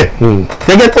mẹ́nìkan wálẹ̀.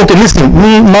 Gẹ́gẹ́ okay listen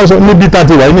ní bí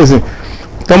tàbí wà ní ìsìn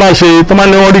tó máa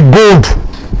ní wọ́n rí gold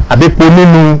àbẹ́pọ̀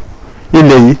nínú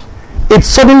ilẹ̀ yìí, it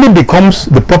suddenly becomes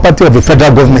the property of the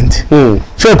federal government.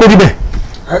 Ṣé ẹ kó rí bẹ́ẹ̀?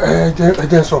 ẹ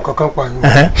jẹ́ sọ kankan pa yín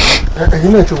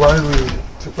ẹ̀yin náà ti wà lù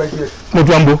ti pẹ́ díẹ̀. Mo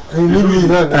tún àǹbò. ẹ̀yin nílùú yìí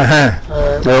náà ni.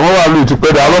 wọ́n wà lù ti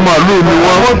pẹ́ dà ọlọ́mọ àlù ni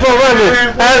wọ́n. àwọn tó wẹ̀ ni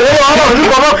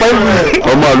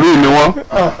ọmọ àlù ni wọ́n.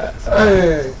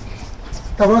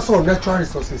 tàbá sọ̀rọ̀ natural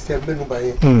resources ẹ̀ mẹ́nu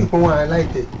báyẹn ipò wọn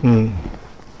aláìtẹ̀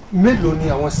mélòó ni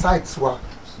àwọn sites wa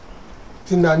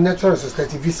ti na natural resources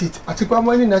ti visit àti pé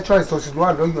àwọn ní natural resources ló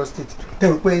wà lọ́yọ̀ state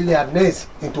tẹ̀rù pé ilé harness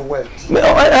into wealth.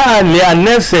 They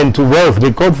harness into wealth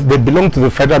because they belong to the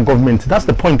federal government. That's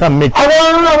the point I'm making.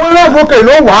 àwọn aláàbòkè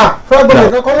ló wà federal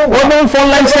government kankan ló wà. Wọ́n don't for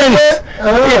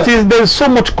license. There is so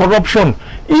much corruption.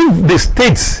 If the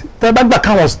states, tẹ́gbàgbà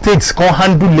káwọn states kan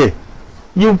handle it,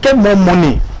 you get more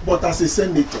money. But as a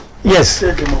senator. Yes. ṣé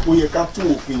ẹ mọ̀ bóyá ká tún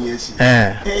òfin yẹn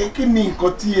ṣe. Kí ni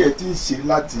nǹkan tí ẹ ti ń ṣe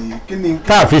láti kí ni.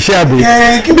 Tá a fi ṣe àbí.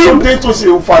 Kí ni ọdẹ tó ṣe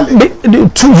ó falẹ̀.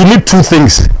 You need two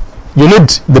things. You need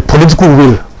the political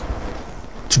will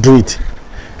to do it.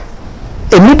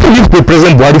 Èmi believe pé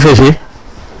President Buhari fẹ́ ṣe.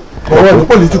 ọwọ́ ní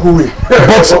political will.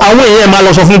 But àwọn èèyàn máa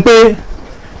lọ sọ fún pé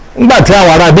nígbà tí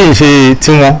àwọn ará bí ń ṣe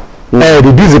tiwọn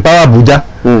reduce the power Abuja.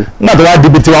 Nígbà tó wá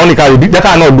débi tiwa wọn ní ká reduce jẹ́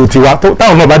káà náà lo tiwa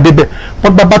táwọn náà bá débẹ̀.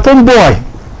 But bàbá tó ń bọ̀ wáyé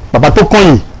bàbá tó kàn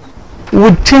yìí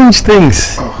would change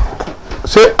things.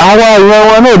 ṣé àwọn ìran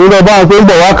wọn náà ló lọ bá wọn pé ń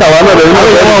bọ̀ wá kà wá lọ́dọ̀ nínú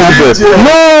ẹ̀rọ ìbẹ̀.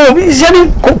 No ṣé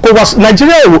ní kò wá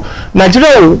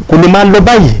Nàìjíríà kò lè máa lọ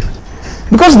báyìí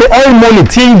because the oil money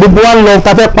tí gbogbo wa ń lọ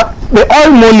ta fẹ́ pa the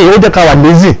oil money ó jẹ́ ká wà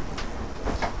lazy,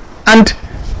 and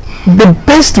the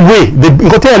best way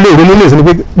nǹkan tí ẹ lè ronú ní ìsinmi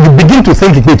pé you begin to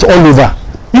think it's all over.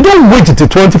 You don't wait till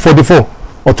 2044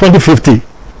 or 2050.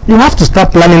 You have to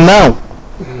start planning now.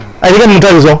 Àyíká mi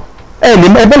tẹ́lẹ̀ sọ ẹ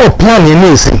bẹ́ẹ̀ plan yẹn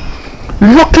ní ìsìn.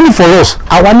 Luckily for us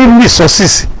àwa ní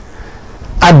resources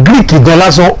agric gan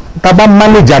lásán tá a bá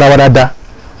manage ara wa dáadáa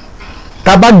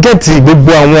tá a bá get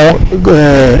gbogbo àwọn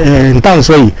nǹkan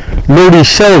sọ yìí lórí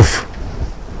shelf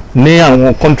ní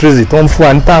àwọn countries tó ń fún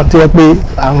wa níta tí wọ́n pé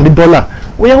àwọn rí dọ́là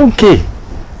we are okay.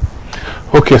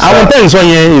 Okay sir. Àwọn tẹ́ ń sọ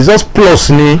yẹn is just plus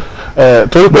ni.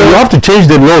 Torí pé you have to change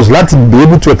the laws láti be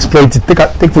able to exploit it,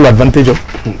 take full advantage of.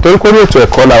 Torí pé ní ètò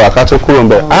ẹ̀kọ́ la wà ká tó kúrò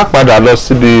ńbẹ̀ á padà lọ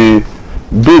síbi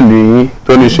bíìlì yín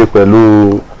tó ní ṣe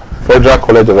pẹ̀lú Federal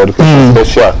College of Education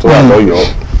Special tó wà lọ́yọ̀ọ́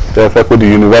tẹ́ fẹ́ kó di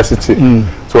yunifásitì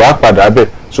tó á padà bẹ̀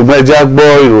ṣùgbọ́n ẹ jẹ́ á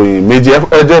gbọ́ ìròyìn méjì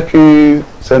ẹ jẹ́ kí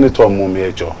sẹ́nitọ̀ mú mi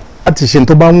ẹ jọ̀ọ́. Láti ṣe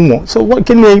tó bá ń wọ̀n so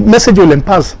kí ni message olè ń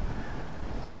pass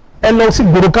ẹ lọ sí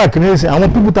gbòòrò káàkiri ní ìsìn àwọn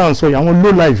people tá à ń sọ yìí àwọn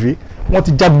low life yìí wọ́n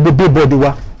ti já gbogbo billboard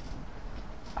wa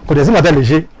kò dẹ̀ sí màtá lè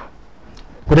ṣe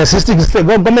kò dẹ̀ sí stick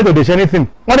gọ́ọ̀mẹ̀ntì ò dẹ̀ ṣe anything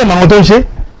wọ́n dẹ̀ mọ àwọn tó ń ṣe.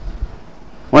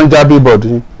 wọ́n já billboard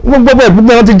yìí.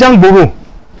 gbogbo wọn ti já ń gbòòrò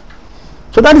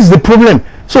so that is the problem.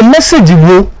 So message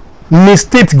wo ni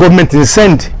state government ń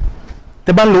send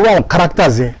tẹ bá ń lo àwọn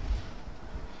characters yẹn.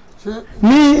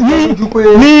 ní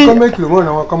gọ́ọ̀mẹ̀ntì ló mọ̀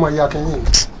náà wọn kọ́ máa ya kẹ́yìn.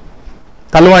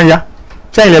 ta ló wá ń ya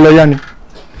ṣé ilẹ̀ lọ ya ni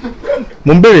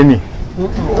mo ń béèrè ni.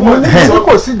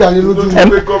 kò sí ìdánilójú ní bí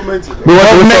wọ́n ti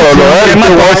ń sọ̀rọ̀ lọ ẹ̀ pé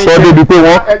wọ́n sọ débi pé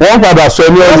wọ́n padà sọ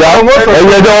ní ọjà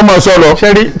ẹ̀yẹ ẹjọ́ wọn máa sọ lọ.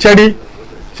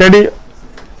 ṣẹ́rí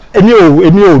èmi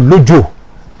ò lójú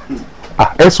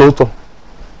ẹ sòótọ́.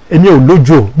 èmi ò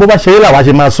lójú bó bá ṣe é làwa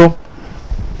ṣe máa sọ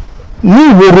ní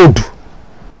Ìwó road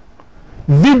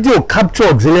video capture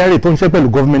auxiliary tó ń ṣe pẹ̀lú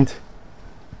government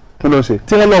kí ló ṣe.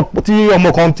 tí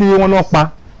ọmọ kan tí wọ́n náà pa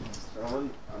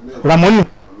Ramoni.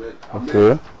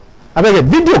 Okay. Abẹ́gẹ̀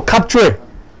video capture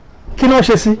kí ni wọ́n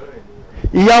ṣe sí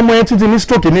ìyá ọmọ yẹn tún ti ní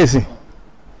stroke ní ìsìn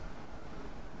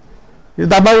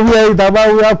ìtàbá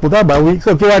wí àpò tàbá wí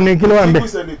so kí wá ní kí ló wà ń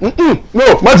bẹ̀. no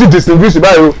má ti distinguish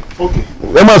báyìí o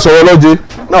ẹ má sọ̀rọ̀ lọ́jẹ́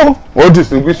no. ó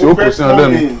distinguish ó kò sí ọ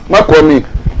lẹ́nu má kọ́ mi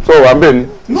tó wà bẹ́ẹ̀ ni.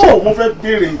 no mo fẹ́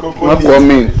béèrè nǹkan kan má kọ́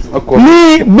mi.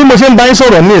 ní bí mo ṣe ń bá yín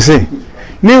sọ̀rọ̀ ní ìsìn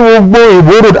ní gbogbo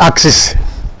Ìwó road axis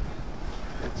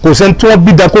kò sẹ́ni tí wọ́n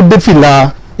bí da kó dé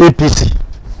fìlà APC.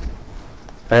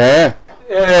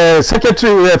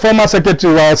 Secretary former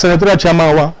secretary wa senatorial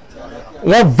chairman wa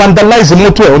wọ́n vandalize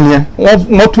mọ́tò ẹ̀ omi ẹ̀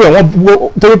mọ́tò ẹ̀ wọ́n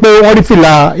torí pé wọ́n rí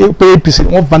fìlà APC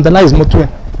wọ́n vandalize mọ́tò ẹ̀.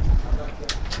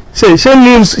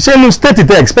 ṣé new state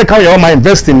dey expect how your ma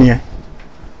invest in yẹn.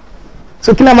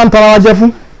 So kí ni a máa ń tara wa jẹ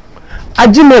fún.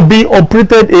 Ajimobi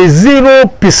operated a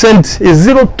 0% a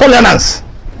zero tolerance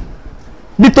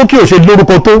bí Tokyo ṣe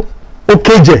lórúkọ tó ó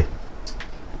kéjẹ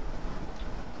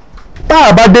tá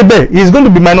a bá débẹ̀ he is going to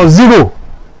be -0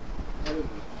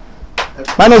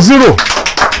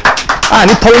 I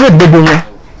need tolerate gbogbo yẹn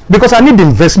because I need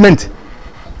investment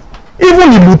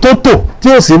even ìlú tó tò tí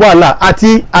ó sì wàhálà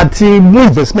àti mú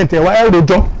investment ẹ wá ẹ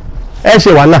rojọ́ ẹ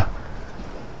ṣe wàhálà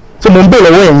so mo ń bèèrè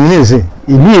lọ́wọ́ ẹ̀yin ní ìsìn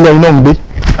ìlú ilẹ̀ iná ń gbé.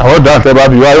 àwọn ọ̀dọ́ àti ẹ̀bá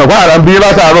bí wá yọ̀ fún àrà ń bí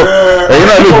látàárọ̀ ẹ̀yin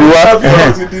náà lè bí wá.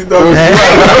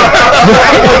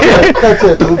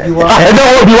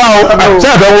 ẹ̀dánwó bí wá o ṣé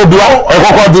ẹ̀dánwó bí wá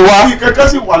ẹ̀kọ́kọ́ bí wá. kẹ́kẹ́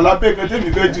sì wà lábẹ́ kẹ́tẹ́ mi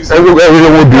fẹ́ jù sí.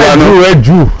 ẹ̀dánwó bí wá náà ẹ̀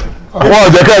jù wọ́n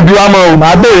ọ̀jẹ̀ kẹ́ bí wá mọ́ o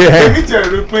máa béèrè ẹ̀. èmi tẹ̀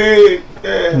rí pé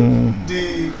the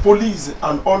police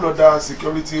and all other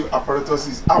security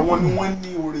apparatuses àwọn ni wọ́n ní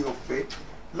oore ọ̀fẹ́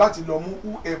láti lọ mú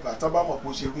whoever tó bá mọ̀ pé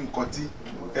ó ṣe rí nǹkan tí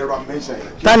ẹ̀rọ amẹ́ṣà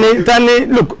yẹn.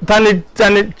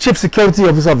 Tani chief security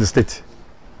officer of the state.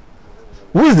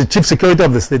 Who is the chief security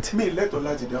of the state? mi lẹ́tọ̀ọ́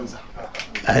láti dáhùn sá.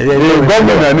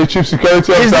 Government and the chief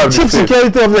security officer of the state. He's the chief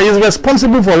security officer. He is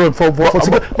responsible for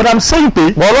security. But I'm saying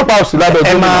pé. But ọlọ́pàá ò sí lábẹ́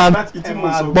gómìnà.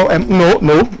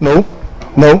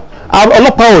 No.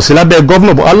 Ọlọ́pàá ò sí lábẹ́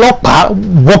governor but ọlọ́pàá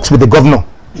works with the governor.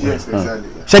 Yes, exactly.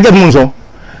 Ṣé get mo n sọ?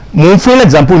 Mo ń fún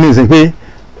example ní ìsìn pé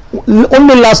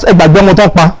only last ẹgbàgbé ọmọ tó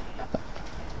pa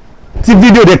tí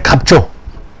fídíò dey capture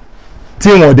tí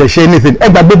wọn dẹ̀ ṣe anything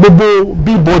ẹgbàgbé gbogbo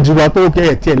billboard wa pé ó kẹ́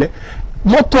ẹ̀ tiẹ̀ lẹ́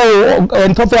mọ́tò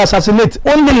ẹni tó fẹ́ assassinate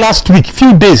only last week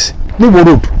few days ní Ìwó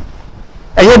road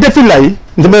ẹ̀yẹ́ dẹ́fìlà yìí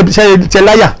nítorí ṣe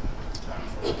láyà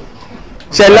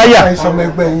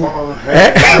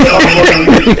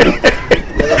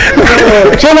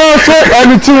ṣe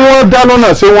ẹni tí wọ́n dá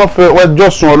lọ́nà ṣé wọ́n fẹ́ wọ́n jọ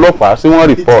sun ọlọ́pàá ṣé wọ́n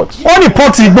report. wọ́n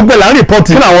report gbogbo ẹ̀ là ń report.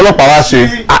 kí ni àwọn ọlọ́pàá wá ṣe.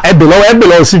 ẹgbẹ̀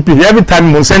lọ́wọ́ CP every time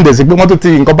mo send ẹ̀ sí pé wọ́n tó ti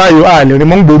nǹkan báyìí a lè rí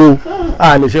mọ́ ń gbòòrò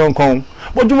a lè ṣe nǹkan ọ̀hún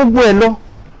bójú gbogbo ẹ̀ lọ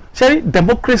ṣẹ́rí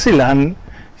democracy là ń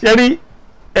ṣẹ́rí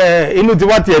inú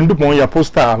tiwa tiẹ̀ ń dùpọ̀ wọn ya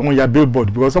poster wọn ya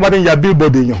billboard because somebody ń ya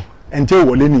billboard èèyàn ẹni tí ó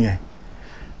wọlé nìyẹn.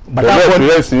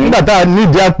 nígbà tá a ní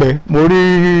ìdí àpẹ mo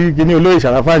rí kíní olóyè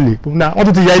Ṣàràfàlì wọ́n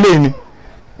tún ti ya ilé yìí ni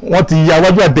wọ́n ti ya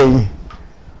wájú àtẹ̀yìn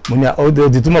mo ní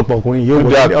ọdẹ túmọ̀ pọ̀ ọkùnrin yóò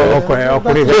wọlé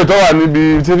ọkùnrin rẹ̀ tó wà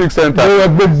níbi civic center.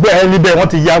 gbogbo ẹ níbẹ̀ wọ́n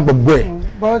ti ya gbogbo ẹ̀.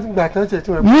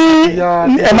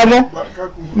 ní ẹ máa mọ̀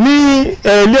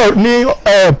ní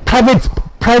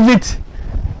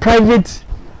private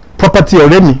property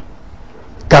ọ̀rẹ́ mi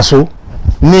Kaso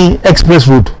ní express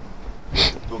road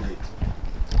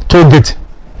toll gate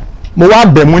mo wá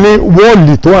bẹ̀ mo ní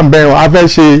wọ́ọ̀lì tó wà ń bẹ̀rẹ̀ a fẹ́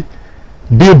ṣe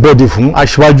billboard fún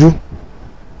aṣíwájú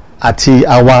àti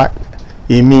àwa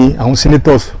èmi àwọn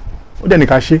senators ó dẹ̀ ní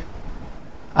ká ṣe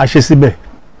a ṣe síbẹ̀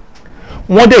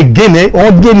wọ́n dẹ̀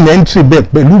gain entry bẹ̀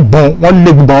pẹ̀lú bọn wọ́n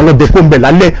lé gbogbo àwọn ọlọ́dẹ kó ń bẹ̀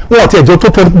lálẹ́ wọ́n ti ẹ̀jọ́ tó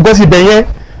tọ́ gọ́sì bẹ̀ yẹn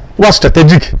wá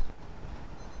strategic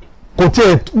kò tí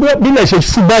ẹ̀ bílẹ̀ ṣe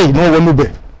ṣú báyìí ní wọ́n wọnú bẹ̀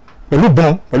pẹ̀lú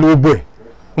bọn pẹ̀lú gbogbo ẹ̀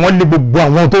wọ́n lé gbogbo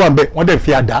àwọn tó wà bẹ̀ wọ́n dẹ̀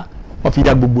fi àdá wọ́n fi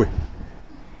ya gbogbo ẹ̀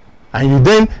and you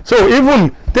then so even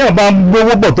téèyàn bá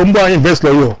gbówó pọ̀ tó ń bọ̀ invest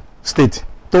lọ́yọ̀ state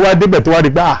tó wá débẹ̀ tó wá di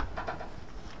gbà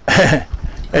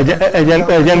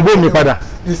ẹ̀jẹ̀ ń gbó mi padà.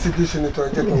 distribution ètò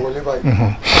ẹ̀jẹ̀ tó wọlé báyìí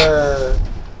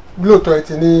lóòótọ́ ẹ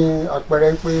ti ní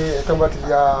àpẹẹrẹ pé ẹ̀tọ́ bá ti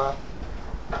ya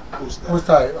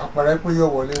pósítà àpẹẹrẹ pé yóò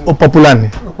wọlé ní. ó popular ni.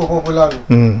 ó popular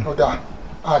ni ọ̀dà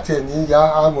àti ẹ̀ní ya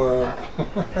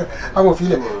àmọ̀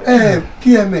filẹ̀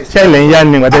PMS. ṣé ilẹ̀ ń yá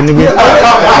ni wàtí níbi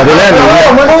àdéhùn ẹ̀ ní yá.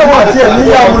 ọmọdé wà àti ẹ̀ní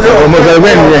yá mo lè. ọmọ sọ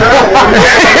bẹ́ẹ̀ ni ẹ̀.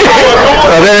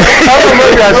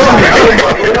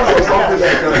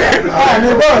 ní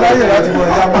bọ́ọ̀ láyè láti mọ̀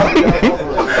ẹ̀yà máa.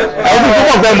 àwọn tó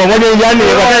kọ̀ fẹ́ mọ̀ wọ́n ní yá ni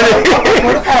ẹ̀rọ fẹ́ẹ́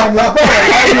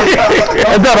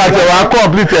ẹjọ́ àbá tẹ̀ wá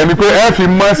complete ẹ̀ ni pé ẹ fi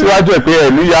mọ́ síwájú ẹ̀ pé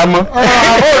ẹ̀ ní yá mọ́.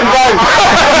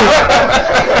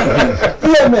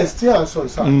 PMS tí à ń sọ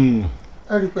ìsà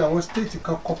ẹ rí i pé àwọn state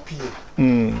kan copy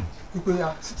ẹ̀ wípé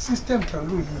system kan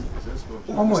ló yìí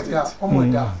ọmọ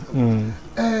ẹ̀dá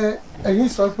ẹ̀yin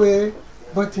sọ pé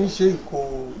bọ́n ti ń ṣe ìkó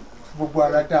gbogbo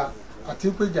ara dáa àti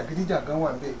pé jàgídíjàgan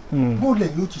wà bẹ́ẹ̀ bó lẹ̀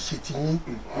yóò ti ṣe ti yín.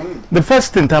 the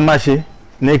first thing tá a máa ṣe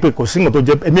ni pé kò sí nǹkan tó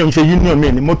jẹ́ èmi ò ń ṣe union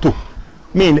mi ní mọ́tò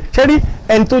mi ní ṣé rí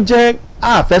ẹni tó jẹ́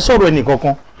fẹ́ sọ̀rọ̀ ẹnì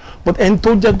kankan but ẹni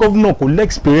tó jẹ́ governor kò lè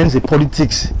experience in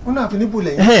politics wọn náà fi ní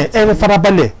bùlẹ̀ yìí. ẹ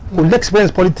farabalẹ̀ kò lè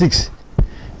experience politics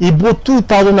ìbò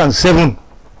 2007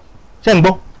 ṣé ń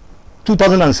gbọ́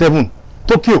 2007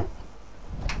 Tokyo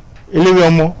eléwé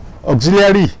ọmọ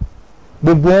auxiliary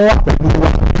gbogbo wọn wà pẹ̀lú wa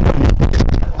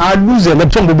a lose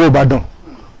election gbogbo Ìbàdàn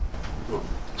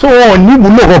so wọn ò ní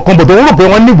ìwúlò kankan but wọn rò pé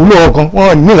wọn ní ìwúlò kankan wọn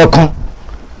ò ní kankan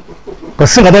kò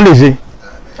sí nǹkan tó lè ṣe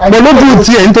pẹ̀lú ojú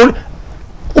tiẹ̀ nítorí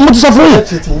mo ti sọ fún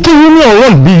yìí kí union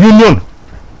run be union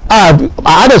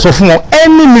àádẹ́ sọ fún wọn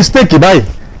any mistake báyìí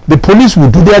the police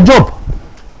will do their job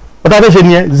ọ̀tá fẹ́ ṣe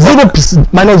nìyẹn 0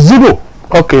 -0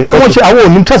 okay wọ́n ṣe àwọn ò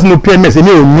ní interest nínú PMS èmi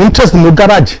ò ní interest nínú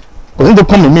garage kò sí ní tó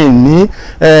kàn mí ní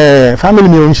family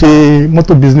mi ò ń ṣe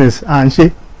motor business à ń ṣe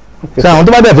so àwọn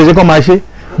tó bá dẹ̀ fẹ́ ṣe kọ́ máa ṣe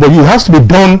but it has to be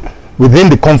done within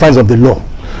the confines of the law.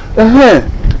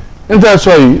 níta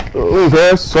sọ yìí ó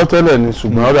fẹ́ sọ tẹ́lẹ̀ ni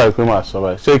ṣùgbọ́n ó dàbí pé màá sọ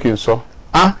báyìí ṣé kí n sọ.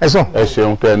 ẹ sọ. ẹ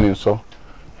ṣeun tẹ́ ẹ ní sọ.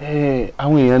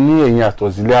 àwọn èèyàn ní ẹ̀yìn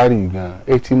àtọ̀sílárì gan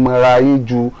ẹ ti mọra yín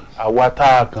ju àwa tá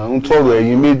a kàn ń tọrọ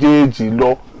ẹ̀yin méjèèjì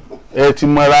lọ ẹ ti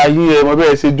mọra yín ẹ mọ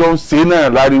bẹ́ẹ̀ ṣe jọ ń ṣe náà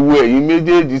láriwo ẹ̀yin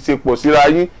méjèèjì ṣe pọ̀ síra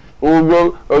yín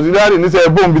ọ̀sílárì níṣẹ́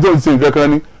bóun bí tó ti ṣe nǹkan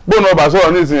kan ni bóun ọba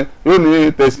sọ̀rọ̀ nísìnyí yóò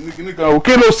ní tẹ̀sí ní kan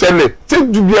kí ló ṣẹlẹ̀ tí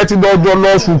ju bí ẹ ti dọ́jọ́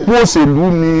lọ sùkú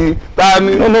òṣèlú ni ta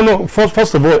ni. no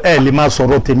first of all ẹ lè máa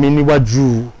sọ̀rọ̀ tèmi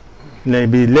níwájú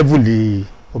ibi lẹ́vùlì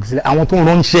òbísílẹ̀ àwọn tó ń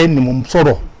ránṣẹ́ ni mo ń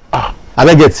sọ̀rọ̀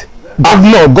abẹ́gẹ̀t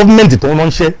gọ́ọ̀mẹ̀ntì tó ń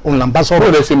ránṣẹ́ òun là ń bá sọ̀rọ̀.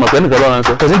 ó lè ṣe mọ̀ pẹ́ẹ́nì kan lọ́wọ́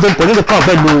ránṣẹ́. kò ní tó kàn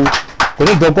pẹ̀lú kò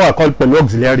ní tó kọ́ àkọ́ pẹ̀lú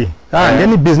auxiliary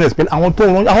any business pẹ̀lú àwọn tó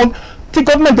ń ránṣẹ́ àwọn tí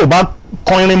gọ́ọ̀mẹ̀ntì ò bá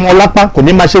kan irin mọ́ lápá kò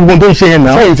ní máa ṣe gbogbo tó ń ṣe yẹn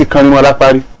náà. sẹ́yìn ti kan irin mọ́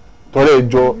lápá rí tọ́lẹ̀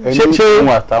ìjọ ẹni fún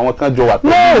àtàwọn kan jọ wà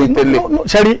pẹ̀lú tẹ́lẹ̀.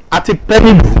 ṣẹ́rí àti pẹ́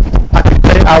nílùú àti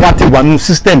pẹ́ àwa ti wà nínú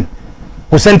system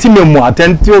kò sẹ́ni tí mi mọ̀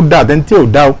àtẹ́ni tí ó dá àtẹ́ni tí ò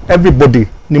dá everybody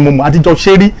ni mo mọ̀ àtijọ́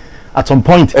ṣe rí at some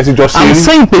point. ẹ ti jọ ṣe rí. I'm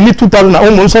saying pé ní 2000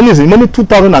 ọ̀hún mo ń sọ ní ìsìn mo ní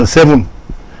 2007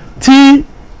 tí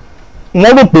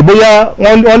wọ́n rò pé bóyá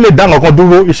wọ́n lè dá nǹkan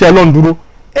dúró iṣẹ́ ọlọ́run dúró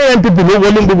ANPP ló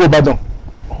wọlé ní gbogbo Ìbàdàn.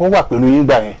 wọ́n wà pẹ̀lú yín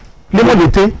gbà yẹn.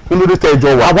 lébọ̀dẹ̀tẹ̀ kí ló dé tẹ́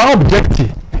ẹjọ́ wà. àwa object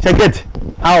ṣẹ́gẹ̀t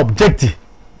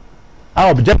a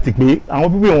object pé àwọn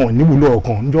pípé wọn ò níwúlò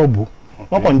ọkàn níjọ́ òbó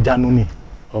wọn kàn ń janu ni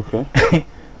wọn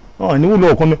ò níwúlò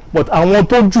ọkàn ni but àwọn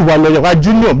tó jù wá lọ yàrá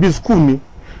junior bíi school ni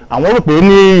àwọn rò pé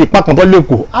ní ipa kan tó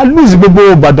lẹ́kọ̀ọ́ a lose gbogbo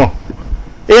Ìbàdàn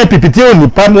ANPP tí ò ní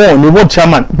pam wọn ò ní world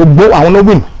chairman gbogbo àwọn ló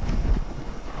win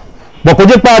but kò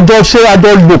jẹ́ pé àjọ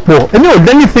lò pọ̀ èmi ò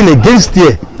dé anything against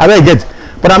there abẹ́ get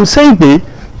but I'm saying pé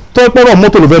tó pọ̀rọ̀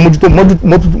mọ́tò ló fẹ́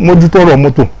mójútó ọ̀rọ̀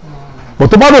mọ́tò but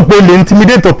tó bá rò pé lè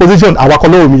intimidate opposition àwakọ̀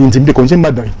lọ́wọ́ mi intimidate kò ń ṣe ń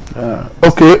bàdàn yìí.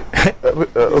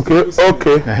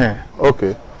 ok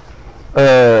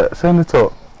senator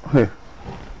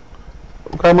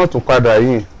ká mọ̀ tún padà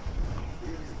yìí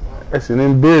ẹ sì ní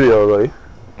béèrè ọ̀rọ̀ yìí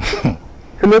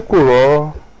ilé kò rọ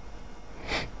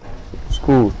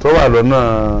school tó wà lọ́nà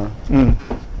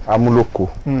amúlòkó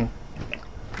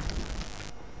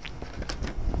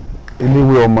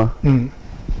eléwé ọmọ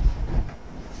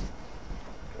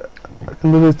kí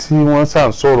ló dé tí wọ́n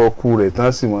sàn sọ̀rọ̀ ku rẹ̀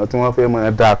tán sì wọ́n tí wọ́n fẹ́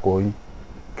máa dá akọ yín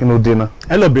kí ló dé náà.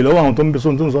 ẹ lọ bèèrè lọ́wọ́ àwọn tó ń bẹ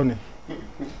sóhun tó ń sọ ni.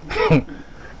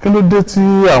 kí ló dé tí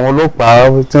àwọn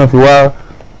ọlọ́pàá tí wọ́n fi wá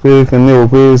pé kí ni o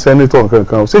pé sẹ́nítọ̀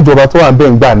kankan ṣèjọba tó wà ń bẹ̀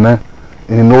ń gbà náà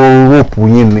ìnú ròpù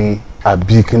yín ni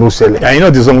àbí kí ló ṣẹlẹ̀. ẹ̀yin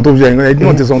náà ti sọ ohun tó ṣẹlẹ̀ ẹ̀yin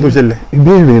náà ti sọ ohun tó ṣẹlẹ̀.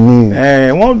 ìbéèrè ni.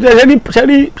 wọ́n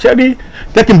ṣẹ́rí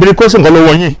tẹ́kìn bèrè kọ́sùn kan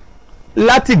lọ́wọ́ yín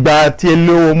láti gbà tí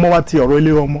eléwọ́ ọmọ wá ti ọ̀rọ̀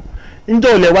eléwọ́ ọmọ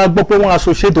níjọ́ ilẹ̀ wa gbọ́ pé wọ́n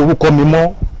associate orúkọ mi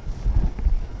mọ́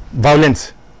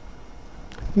violence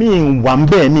mi wà ń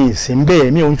bẹ́ẹ̀ mi sì ń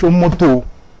bẹ́ẹ̀ mi ò ń ṣe mọ́tò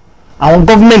àwọn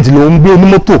gọ́fìmẹ̀ntì ló ń gbé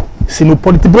onímọ́tò sínú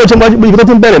politics bí wọ́n ṣe ń bá ibi tó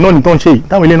ti ń bẹ̀rẹ̀ náà ní tó ń ṣe yìí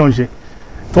táwọn ilé náà ń ṣe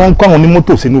tí wọ́n ń kọ́ àwọn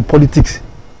onímọ́tò sínú politics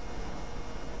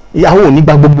ìyàwó ò ní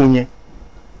gba gbogbo yẹn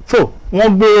so wọ́n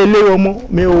gbé eléwé ọmọ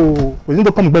mi ò kò sí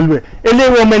tó kọ́ mi pẹ̀lú ẹ̀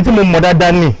eléwé ọmọ ẹni tí mo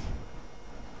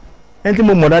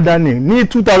mọ̀ dáadáa ni ní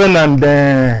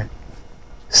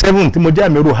 2007 tí mo jẹ́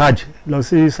àmì hajj lọ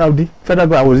sí Saudi federal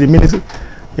government I was the minister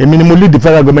èmi ni mo lead the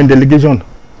federal government delegation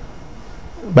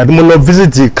gbàdí mo lọ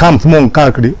visit camp tí mo ń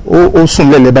káàkiri ó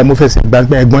sùn lẹ́lẹ́ báyìí mo fẹ́ sẹ́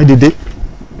gbàgbé ẹ̀gbọ́n dídé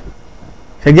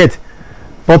ṣẹ́gẹ́t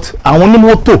but àwọn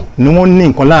onímọ́tò ni wọ́n ní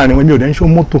nǹkan láàrin wọn mi ò dẹ́ ń ṣó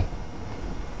mọ́tò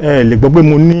ẹ lè gbọ́ pé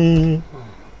mo ní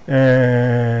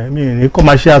mi ní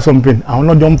commercial something àwọn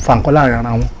lọ́jọ́ ń fa nǹkan láàrin ara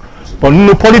wọn but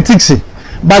nínú politics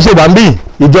bá ṣe wà ń bí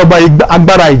ìjọba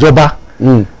agbára ìjọba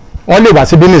wọ́n lè wá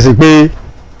sí business pé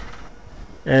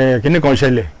kíní kan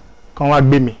ṣẹlẹ̀ kan wá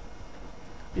gbé mi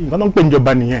nǹkan tó ń pè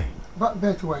níjọba nìyẹn.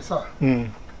 bẹ́ẹ̀ ti wà sá ẹ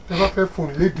bá fẹ́ fòun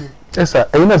léde. ẹ sà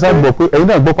ẹ̀yin náà gbọ́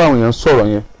pé àwọn èèyàn ń sọ̀rọ̀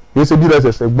yẹn yóò ṣe bí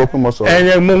lẹ́sẹ̀sẹ̀ gbọ́ pé mo sọ.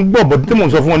 ẹ̀yẹ mo ń gbọ́ bọ̀dé tí mo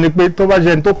sọ fún wọn ni pé tó bá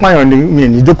ṣe ẹni tó pààyàn ni mi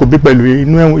ní jókòó bí pẹ̀lú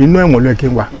inú ẹ̀wọ̀n ló yẹ kí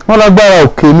n wà. wọ́n lágbára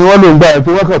òkè ni wọ́n ló ń gbà yẹn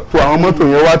pé wọ́n kàn tó àwọn mọ́tò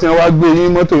yẹn wá tí wọ́n wá gbé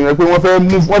yín mọ́tò yẹn pé wọ́n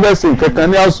fẹ́ ṣe nǹkan kan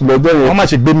ní àwùsù lọ́jọ́ yẹn. wọ́n máa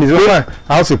ṣe gbé mi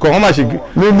àwùsù kan wọ́n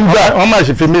máa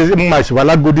ṣe fi mi máa ṣe wà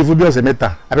lágodi fún bí ọ̀sẹ̀ mẹ́ta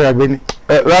abẹ́rẹ́ gbé ni.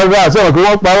 rárá àti àwọn pé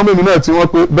wọ́n pa ọmọ mi náà tí wọ́n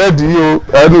pé bẹ́ẹ̀dì yìí o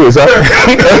anyway sá.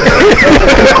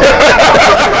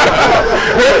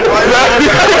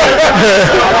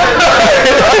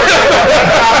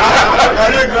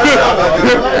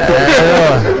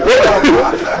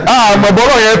 àmọ́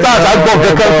bọ́lọ̀ yẹn tá àṣà gbọ́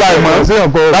kankan gba ìmọ̀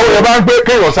láwọn yẹn bá ń pé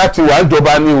kéèyàn sá ti wà ń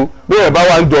jọba ní o bí yẹn bá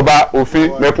wà ń jọba òfin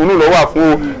mẹ̀kúnnù ló wà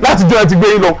fún o láti jẹ́ ẹ ti gbé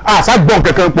yín lọ àṣà gbọ́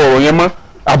kankan pọ̀ ọ̀rọ̀ yẹn mọ́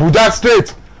Abuja straight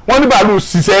wọ́n ní bàálù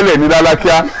ṣiṣẹ́ lẹ̀ ní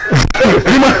Lálákíá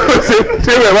bí mo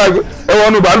ṣe rẹ̀ bá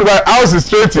ẹ̀wọ̀n ní bàálù bá house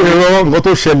straight. ìrọ̀ nǹkan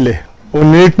tó ṣẹlẹ̀ ò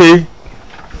ní pé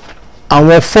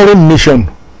àwọn foreign nation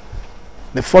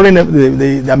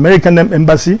the American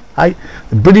embassy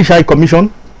the British High Commission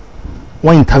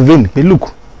wọ́n intervene pé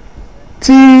look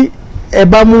tí ẹ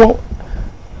bá mú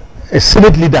a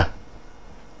senate leader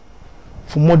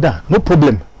for murder no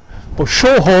problem but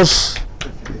show us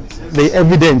the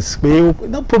evidence pé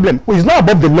no problem it's not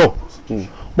above the law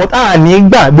but ní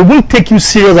gbà we won't take you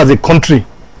serious as a country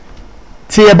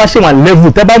tí ẹ bá ṣe wọn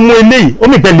level tẹ bá mú eléyìí ó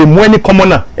mìíràn lè mú ẹni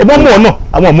kọmọnà ẹ bá mú ọ náà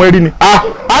àwọn ọmọ eré ni.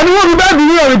 àníwọ̀n mi bẹ́ẹ̀ ni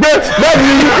yíyan pé bẹ́ẹ̀ ni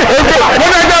mo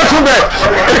ní ẹgbẹ́ sùn bẹ̀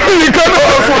nìkan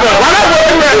náà sùn bẹ̀ wà láwọn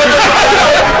ọmọ ẹ̀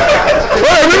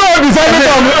èmi náà di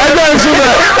sẹ́ńtítọ̀ ẹgbẹ́ sùn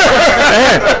bẹ̀.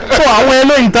 so àwọn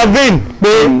ẹlẹ́ intervene pé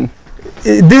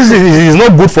this is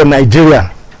not good for Nigeria.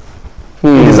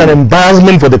 It is an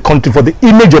embarrassment for the country, for the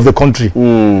image of the country.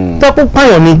 Tọ́pọ̀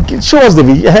pààyàn ni show us the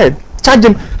head charge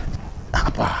him.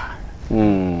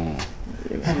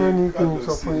 ẹgbẹ́ ní kí n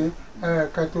sọ fún yín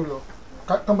ká tó lọ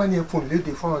tọ́ bá ní ẹ fún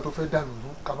léde fún àwọn tó fẹ́ dàlú rú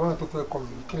kàbáwọn tó fẹ́ kọlù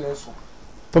kí lẹ́ sọ.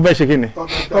 tó bẹ́ẹ̀ ṣe kí ni.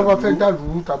 tọ́ bá fẹ́ dàlú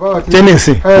rú kàbáwọn tí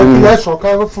tẹ́nìsì. kí lẹ́ sọ ká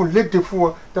fún léde fún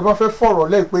wọn tẹ́ bá fẹ́ fọ̀rọ̀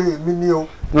lẹ́yìn pé èmi ni o.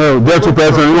 jẹ́ two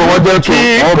person ni wọ́n jẹ́ two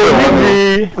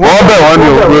wọ́n bẹ̀ wọ́n ni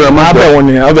òkú rẹ̀ máa bẹ̀ wọ́n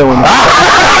ni.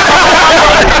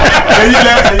 ẹ̀yin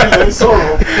lẹ sọ̀rọ̀.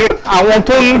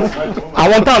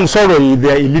 àwọn tá à ń sọ̀rọ̀ yìí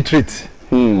they are illiterate.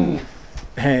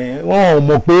 wọ́n ò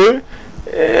mọ̀ pé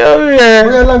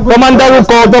tó máa ń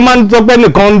dárúkọ tó máa ń sọ pé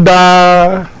nìkan ń da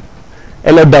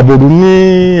ẹlẹ́dàbòrú ní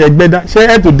Ẹgbẹ́dá ṣé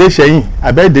ẹ̀ tó dé Ṣẹ̀yìn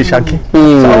àbẹ́ èdè Ṣakí.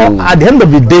 So at the end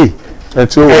of the day ẹni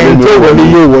tó wọlé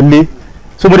yóò wọlé.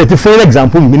 So mo dẹ̀ ti fún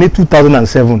example mi ní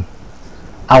 2007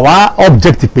 àwa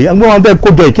object pé àwọn ọmọ bẹ́ẹ̀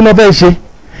kójọ yìí kí wọ́n fẹ́ ṣe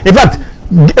in fact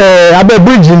abẹ́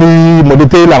bíríìjì ni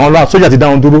mọ̀lẹ́tẹ́ làwọn sójà ti dá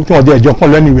wọn dúró tí wọ́n jẹ́ ẹjọ́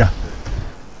kan lẹ́nu ìwà.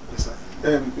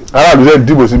 aráàlú lè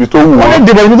dìbò síbi tó wù wọ́n. wọ́n lè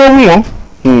dìbò síbi tó wù wọ́n.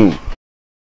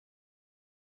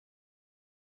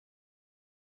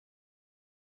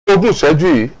 ogún ìṣẹ́jú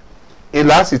yìí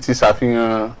ìlà sì ti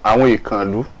ṣàfihàn àwọn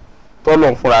ìkànnlú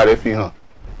tọ́lọ́n fúnra rẹ̀ fi hàn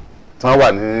tí wọ́n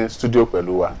wà ní stúdíò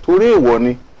pẹ̀lú wa torí èèwọ̀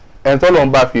ni ẹni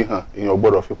tọ́lọ́n bá fi hàn èèyàn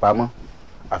gbọ́dọ̀ fi pamọ́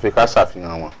àfi ká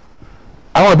ṣàfihàn wọn.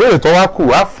 àwọn ìbéèrè tó wá kù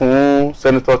wá fún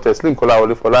Senator Teslim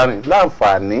Folarin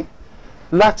láǹfààní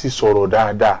láti sọ̀rọ̀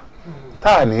dáadáa tá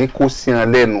à ní kó sí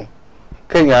wọn lẹ́nu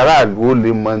kẹ́yìn aráàlú ó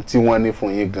lè mọ tí wọ́n ní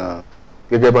fún yín gan-an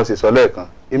gẹ́gẹ́ bọ́n ṣe sọ lẹ́ẹ̀kan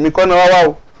èmi kọ́ náà wá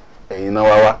o ẹ̀yin náà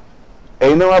wá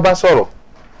ẹ̀yin náà wá bá sọ̀rọ̀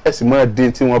ẹ sì mọ́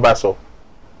dín tí wọ́n bá sọ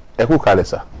ẹ kú kalẹ̀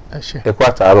sà ẹ kú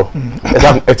àtàárọ̀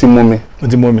ẹ ti mú mi. mo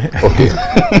ti mú mi. ok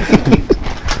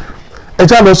ẹ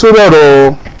já lọ sórí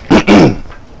ọ̀rọ̀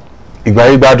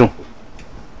ìgbáyégbádùn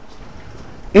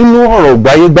inú ọ̀rọ̀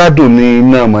ìgbáyégbádùn ni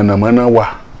iná mọ̀nàmọ́ná wà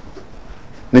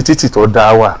ní títì tó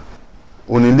dáa wà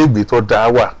onílégbé tó dáa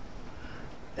wà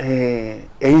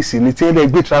ẹ̀yin sì ni tí ẹ lè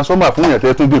gbé transformer fún yàn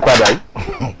tẹ́ tó gbé padà yìí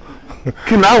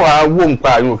kí ni àwọn awó ń pa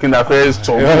àyùn kí ni a fẹ́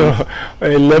sọ.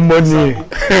 lẹ́mọ́nì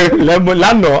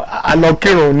lánàá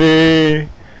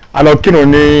alọ́kírun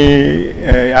ní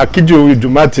akíjú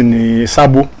ìdùmátì ní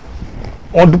sábó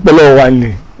wọ́n dúpẹ́ lọ́wọ́ wa ní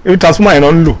ebi transformer yẹn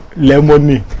náà ń lò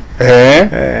lẹ́mọ́nì.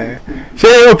 ṣé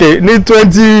ok ní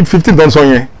 2015 tó ń sọ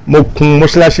yẹn mo kun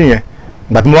mọ́ṣáláṣí yẹn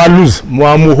gbàtí mo wá lose mo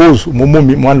wá mú hose mo mú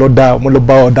mi mo wá lọ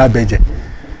bá ọ̀dà abẹ́jẹ́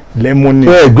lẹ́mọ́nì.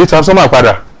 ẹ gbé transformer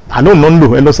padà. àná náà ń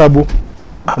lò ẹ lọ sábó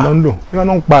ló ń lò irọ́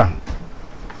náà ń pa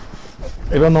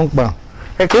irọ́ náà ń pa.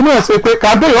 ẹ̀kẹ́ náà ṣe pé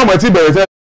campaign ọmọ tí bẹ̀rẹ̀ sẹ́.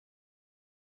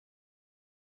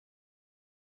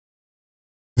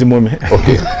 ti mọ mi. ok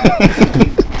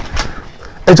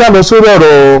ẹ já lọ sórí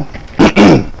ọ̀rọ̀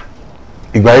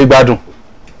ìgbáyégbádùn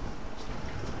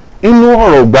inú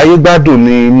ọ̀rọ̀ ìgbáyégbádùn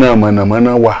ni iná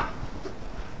mọ̀nàmọ́ná wà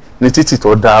ní títì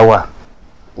tó dáa wà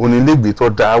onílégbé tó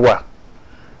dáa wà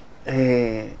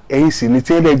ẹ̀yin sì ni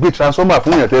tí ẹ lè gbé transformer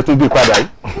fún yàn tẹ́ tó gbé padà yìí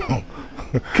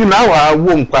kí ni àwọn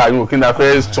awó ń pa àyùn kí ni a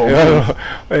fẹ́ sọ.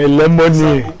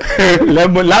 lẹ́mọ́nì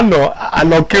lánàá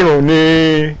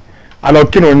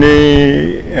alọ́kírun ní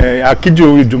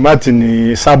akíjú ìdùmátì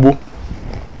ní sábó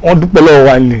wọ́n dúpẹ́ lọ́wọ́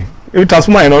wa ní ebi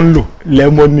transformer yẹn náà ń lò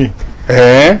lẹ́mọ́nì.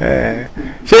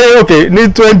 ṣé ok ní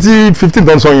 2015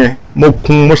 tó ń sọ yẹn mo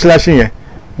kun mọ́ṣáláṣí yẹn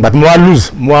ìgbà tí mo wá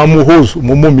lose mo wá mú hose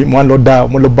mo mú mi mo wá lọ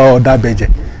bá ọ̀dà bẹ̀jẹ̀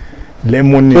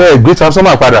lẹ́mọ́nì. ẹ gbé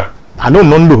transformer padà. àná ò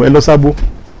náà ń lò ẹ lọ sábó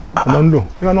ló ń lò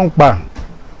irọ́ náà ń pa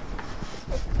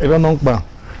irọ́ náà ń pa.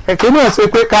 ẹ̀kẹ́ náà ṣe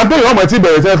pé campaign ọmọ tí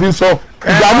bẹ̀rẹ̀ tẹ́ fi sọ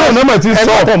ìgbà náà náà mọ̀ tí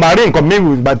sọ. ẹ̀kọ́ máa rí nǹkan míì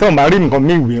ìgbà tó máa rí nǹkan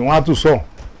míì wí wọ́n á tún sọ.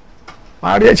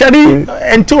 ṣé rí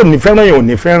ẹni tí ò ní fẹ́ràn yẹn ò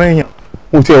ní fẹ́ràn yẹn.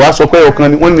 mo ti ẹ̀ wá sọ pé ọkàn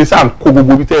ni wọ́n ní sáà ń kó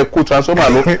gbogbo ibi tẹ́ ẹ kó transformer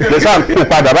lọ lẹ sáà ń kó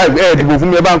padà báyìí ẹ dìbò fún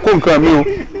mi ẹ bá ń kó nǹkan mi o.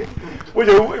 ó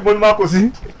ṣe ibo ni máa kó sí.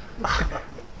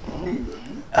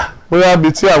 bóyá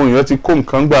bíi tí àwọn èèyàn ti kó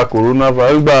nǹkan gbà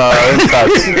coronavirus gbà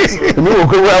endsars èmi wò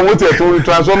pé wọ́n àwọn tiẹ̀ tó rí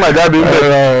transformer jáde ń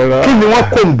bẹ̀ kí ni wọ́n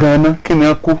kó nǹkan náà kí ni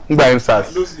wọ́n kó gbà endsars.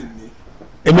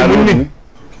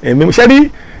 èmi ṣe rí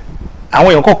àwọn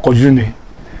èèyàn kọ̀ kọjú ni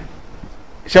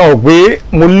ṣe wọ́n pé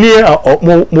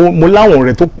mo láwọn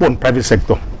ọ̀rẹ́ tó pọ̀ ní private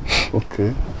sector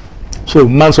so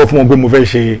máa ń sọ fún wọn pé mo fẹ́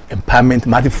ṣe empowerment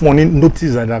máa ti fún wọn ní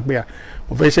notice àdá pé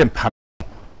mo fẹ́ ṣe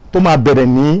empowerment tó máa bẹ̀rẹ̀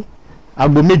ní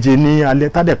aago méje ní alẹ́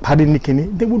tádẹ̀ parí ní kinní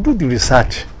they will do the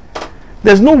research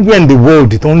there is nowhere in the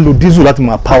world tó ń lo diesel láti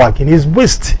máa power kinní is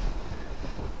waste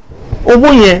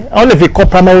owó yẹn wọ́n lè fi kọ́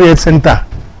primary health center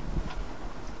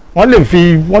wọ́n lè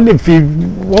fi.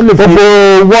 gbogbo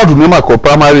wọ́ọ̀dù ló máa kọ́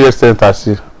primary health center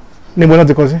sí. níbo náà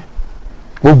ti kọ́ sí.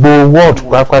 gbogbo wọ́ọ̀dù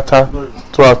pátápátá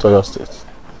throughout Ọ̀yọ́ state.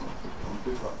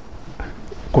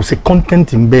 kò sí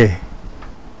content ń bẹ́ẹ̀.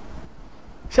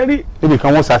 ṣẹ́rí níbi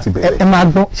kan wọ́n sá ti bẹ̀rẹ̀. ẹ máa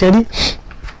gbọ́ ṣẹ́rí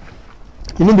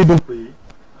inú mi dùn pé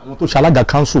àwọn tó ṣalága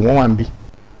council wọ́n wà ń bí.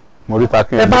 Morita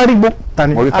kí ẹ bá rí gbó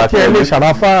tani Morita àti ẹlẹ́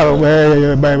Ṣàráfà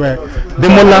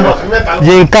Démọ́lá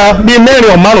Yínká bíi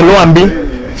mẹ́rin ọ̀ márùn ló wà ń bí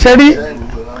ṣẹ́rí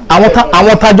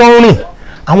àwọn tajọ́ ń rìn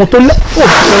àwọn tó lẹ́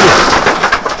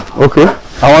ok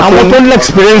àwọn tó lẹ́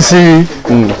experience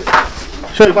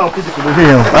ṣé ìbá àwọn kejì kò ló dé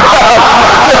yẹn o.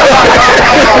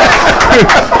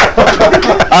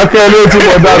 akẹ́lẹ́ tí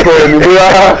mo dákọ̀ ẹ̀ ní bóyá.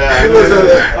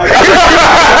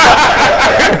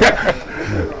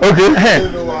 ok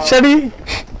ṣẹ́rí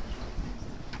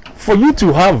for you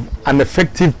to have an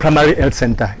effective primary health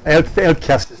center health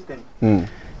care system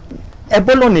ẹ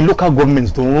bọ́lọ̀ ní local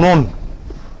government tó ń run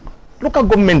local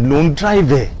government ló ń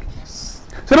drive ẹ̀.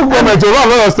 ṣé local government ò rán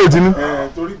lọ́yọ̀ state ni.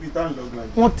 torí bíi tá à ń lọ gan.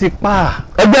 wọ́n ti pa.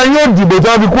 ẹgbẹ́ yóò dìbò tí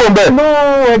wọ́n fi kúrò bẹ́ẹ̀. no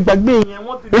ẹ gbàgbé yẹn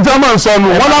wọ́n ti. ìjà máa ń sọnù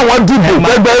wọ́n láwọn dìbò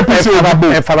ẹgbẹ́ APC ò dìbò.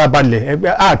 ẹ farabalẹ̀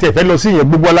ẹgbẹ́ àti ẹ̀fẹ́ lọ sí yẹn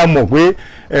gbogbo ọlá mọ̀ pé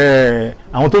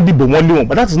àwọn tó dìbò wọ́n lé wọn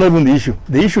but that is not even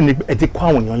the issue ni ẹ ti kó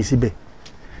àwọn èèyàn yìí síbẹ̀.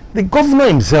 The governor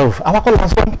himself awakọ̀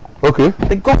lásán. okay.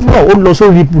 The governor ó lọ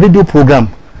sórí radio program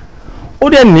ó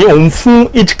dẹ̀ ní òun fún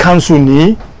each council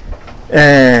ní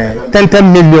 10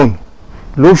 million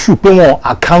lóṣù pé wọ́n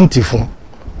àkáǹtì fún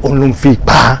òun ló ń fi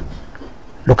pa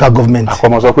local government.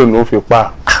 àkọ́mọ sọ pé ló ń fi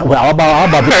pa. àwọn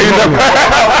bá fi kí wọ́n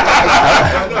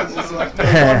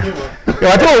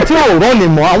ìwà tí ò rán ni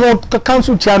mọ́ àwọn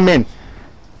council chairman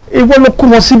ìwọ ló kó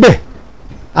wọn síbẹ̀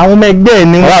àwọn ọmọ ẹgbẹ́ ẹ̀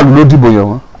ni wọ́n. aráàlú ló dìbò yàn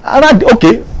wọ́n. ok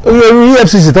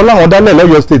EFCC tó láwọn dálẹ̀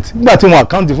lọ́yọ̀ state nígbà tí wọ́n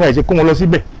àkáǹtì fún ẹ̀ ṣe kó wọn lọ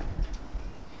síbẹ̀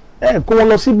kó wọn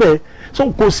lọ síbẹ̀ so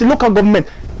kò sí local government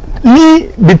ní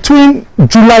between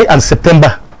July and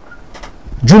September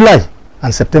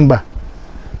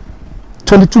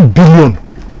 22 billion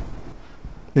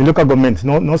ní local government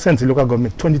no sense local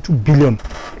government 22 billion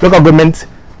local government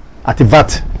àti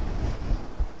VAT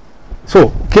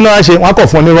so kí ló ń ṣe wọn á kọ̀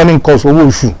fún ọ ní running cost owó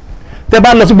oṣù tẹ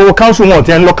bá lọ sí gbogbo council wọn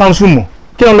tí ẹ ń lọ council mọ̀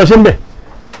kí ló ń lọ ṣe ń bẹ̀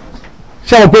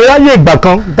ṣe àwọn pé láyé ìgbà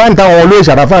kan báyìí táwọn olóyè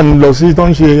Ṣàráfà ń lọ sí tó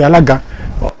ń ṣe alága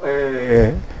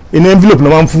inú envelope náà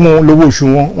máa ń fún wọn lówó oṣù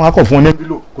wọn á kọ̀ fún wọn ní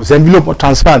envelope kò sí envelope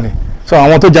transfer ni so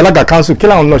àwọn tó jẹ alága council kí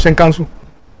làwọn lọ ṣe ń council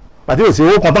pàtí ò sí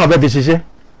owó kan táwọn fẹ́ fi ṣiṣẹ́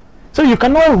so you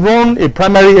cannot run a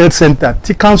primary health center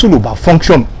tí council ò bá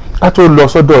function. a tó lọ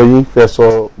sọ́dọ̀ yín fẹ́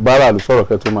sọ báárà ló sọ̀rọ̀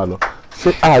kẹ́ tó máa lọ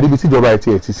ṣé àríbi tíjọba ẹ̀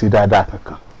ti ṣe dáadáa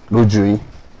kankan lójú yín.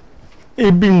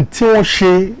 ibi tí wọ́n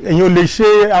ṣe èyàn ò lè ṣe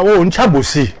àwọn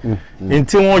oníṣàbòsí èyí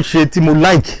tí wọ́n ṣe tí mo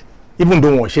like even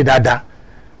though wọ́n ṣe dáadáa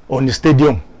on the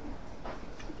stadium.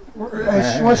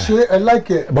 wọ́n ṣe ẹ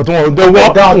like ẹ. but wọ́n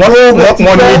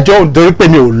ní jọ́ torí pé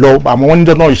mi ò lọ àmọ́ wọ́n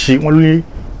níjọ́ náà ṣe wọ́n ní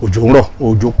òjò ń rọ̀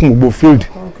òjò kún gbogbo field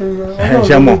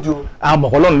ṣe mọ̀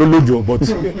àmọ̀kọ́ lọ́nà ló lójó but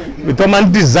ìtọ́ máa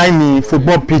ń design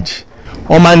football pitch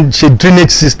wọ́n máa ń ṣe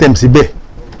drainage system síbẹ̀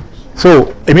so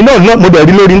èmi náà mo dẹ̀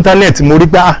rí lórí internet mo rí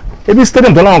pé ebi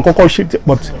stadium tó láwọn kọ́kọ́ ṣe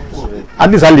but at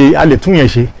least a lè tún yẹn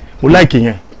ṣe mo like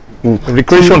yẹn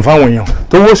recreation fáwọn èèyàn.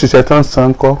 tówó òṣìṣẹ́ tán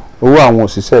san kọ́ owó àwọn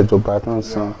òṣìṣẹ́ ìjọba tán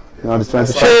san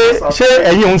ṣé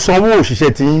ẹ̀yin ò ń san owó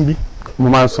òṣìṣẹ́ tí yín bí. mo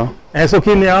máa ń san. sọ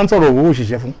kí ni à ń sọ̀rọ̀ owó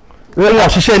òṣìṣẹ́ fún. wọ́n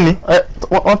ṣiṣẹ́ ni.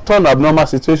 wọ́n turn abnormal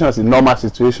situation sí normal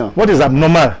situation. what is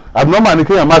abnormal. abnormal ni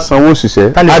kéèyàn máa sanwó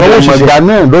òṣìṣẹ́. ta ni sanwó òṣìṣẹ́. àmọ̀gbà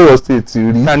náà lọ́yọ̀ state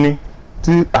rí. ta ni.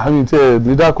 tí àmì tí ẹ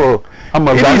ní dákọ̀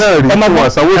àmọ̀gbà náà rí tí wọ́n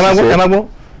sanwó òṣìṣẹ́. ẹ máa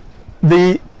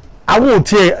gbọ́ àwọn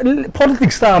òtí ẹ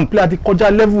politics tá à ń play àti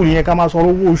kọjá level yẹn ká máa sọ̀rọ̀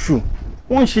owó oṣù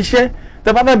wọ́n ń ṣiṣẹ́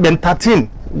tẹ bá fẹ́ gbẹ̀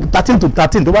 13 to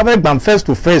 13 tó bá fẹ́ gbà first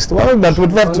to first tó bá fẹ́ gbà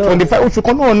 25 to 25 oṣù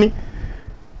kan náà ni.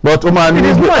 but ó máa ní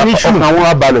ọkàn àwọn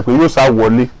abalẹ̀ pé yóò sá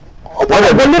wọlé.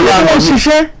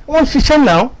 wọ́n ṣiṣẹ́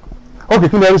náà. ok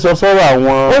kí ni ẹ sọ sọ́rọ̀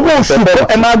àwọn. owó oṣù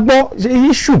ẹ máa gbọ́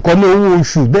issue kan ní owó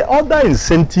oṣù the other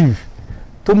incentive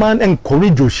tó máa ń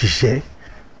encourage òṣìṣẹ́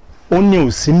ó ní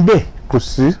ò sí ń bẹ̀.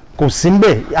 kò sí ń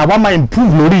bẹ̀ àwa máa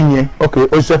improve lórí yẹn. ok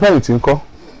òṣìṣẹ́ fẹ̀yìntì ńkọ́.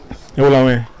 ewu làwọn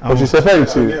ẹ. òṣìṣẹ́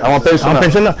fẹ̀yìntì àwọn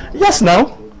pensioner. yes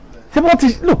now ṣé wọ́n ti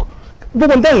look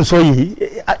gbogbo ní tẹ́yìn sọ yìí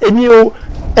èmi o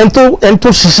ẹni tó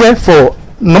ṣiṣẹ́ for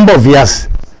number of years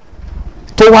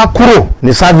tó wá kúrò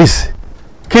ní service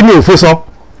kí ni òfin sọ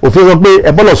pé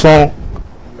ẹ bọ́lọ̀ san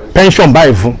pension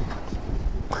báyìí fún.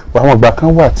 àwọn ìgbà kan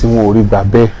wà tí wọn ò rí gbà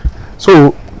bẹ́ẹ̀ so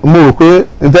mo rò pé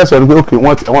ìtẹ́sọ̀ ni pé ok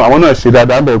àwọn náà ṣe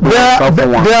dáadáa bẹ̀rẹ̀ pé wọ́n san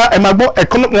fún wọn. ẹ máa gbọ́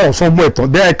wọn ò san gbọ́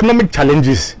ẹ̀tàn there are economic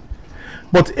challenges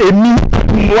but èmi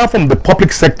mo wá from the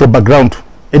public sector background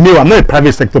èmi I'm not a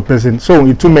private sector person so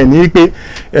ìtumọ̀ ní pé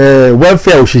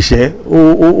welfare òṣìṣẹ́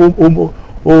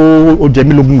ó jẹ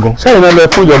mí lógún gan. sẹ́yìn náà lọ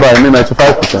fún ìjọba ní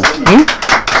 95%.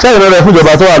 sẹ́yìn náà lọ fún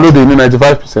ìjọba tó wà lóde ní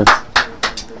 95%.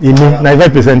 ìní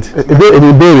 95%.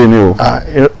 èmi béèrè ni o.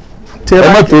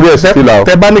 ẹ má torí ẹ̀ sí fìlà o.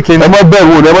 tẹ bá ní kí n. ẹ má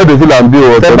bẹ̀rù o ẹ má dé fìlà ń bí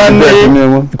o. tẹ bá ní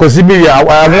kò sí bí àwọn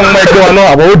ọmọ ẹgbẹ́ wọn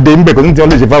náà àwọn ó dé níbẹ̀ kò ní tí wọ́n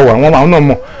lè ṣe fáwọn àwọn náà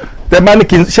mọ̀ tẹ bá ní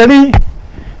kí n ṣe rí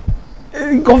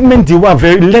gọ́fìmẹ̀ntì wà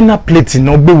very learner plate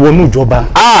náà gbé wọnú ìjọba.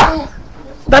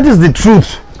 That is the truth.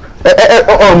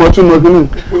 ọmọ tún mọ kínní.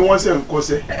 pé wọ́n ṣe ń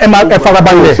kọ́ṣẹ́. ẹ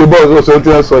farabalẹ̀. ṣe bọ́ọ̀lù ọ̀sẹ̀ tí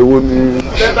wọ́n sọ ìwo ni.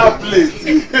 learner plate.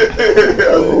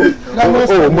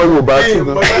 ó mọ Yorùbá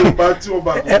tún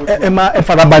náà. ẹ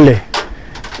farabalẹ̀.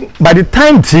 By the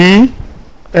time tí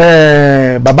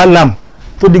Baba Lam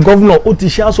tó di governor ó ti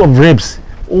ṣe House of Reps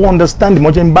ó understand the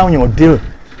mọ́jẹ́ ń bá òyìn deal.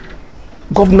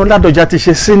 Governor Ládọjà ti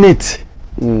ṣe Senate.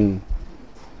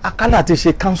 Akala ti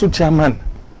ṣe council chairman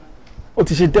ó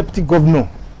ti ṣe deputy governor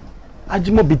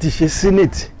Ajimobi ti ṣe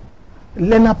senate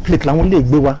learner plate làwọn lè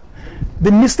gbé wa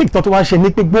the mistake tó wá ṣe ni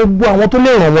pé gbogbo àwọn tó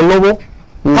lè ràn wọ́n lọ́wọ́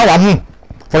káwa mú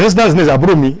for instance ní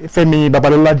àbúrò mi Fẹ́mi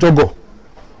Babalọ́lá Jọgọ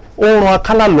ó ran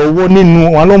Akala lọ́wọ́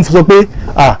nínú wọn ló ń sọ pé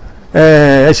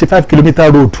ẹ ṣe 5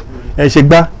 kilometre road ẹ ṣe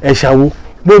gbá ẹ ṣàwo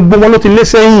gbogbo wọn ló ti lé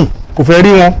sẹ́yìn kò fẹ́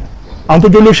rí wọn àwọn tó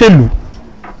jẹ́ olóṣèlú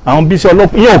àwọn bíi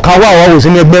ọlọ́pàá yóò ká wá àwọn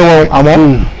òsínú ẹgbẹ́ wọn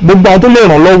àwọn gbogbo àwọn tó lè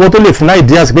ràn lọ́wọ́ tó lè fún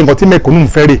ideas pé nǹkan tí mẹ̀kúnnù ń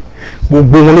fẹ́ rè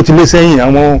gbogbo wọn ló ti lé sẹ́yìn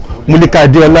àwọn Múlíkà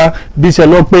Adéọlá bíi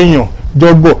ọlọ́pàá èèyàn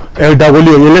Jọgbọ Ẹ̀dàwọlé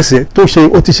Oyèlẹ́sẹ̀ tó ṣe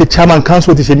ó ti ṣe chairman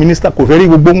council ó ti ṣe minister kò fẹ́ rí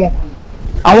gbogbo wọn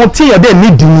àwọn tí èèyàn dẹ̀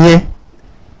nídìí nìyẹn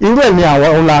irú ẹ̀ ni àwọn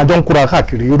ọ̀la àjọ ń kóra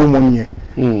káàkiri irú wọn nìyẹn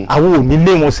àwọn ò ní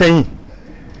lé wọn sẹ́yìn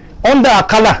under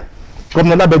Akala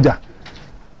gómìnà Ládọjà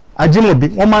Ajimobi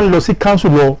wọ́n máa ń lọ sí council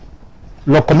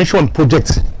lọ commission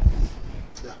project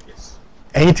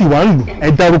ẹ̀yin tí wàá ń lù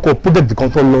ẹ dárúkọ project kan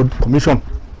tó lọ commission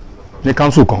ní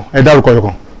council kan ẹ dárúkọ yọ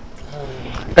kan.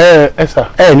 ẹ sà.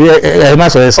 ẹ má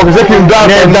sọ ẹ sà. ọ̀sẹ̀ kí n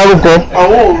dárúkọ.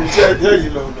 àwọn òrùjẹ ẹ̀jẹ̀ yìí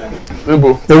lọ bẹ̀rẹ̀. níbo.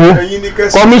 ewu ẹ̀yin ní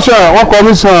kẹsàn-án. commission wọ́n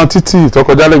commission títì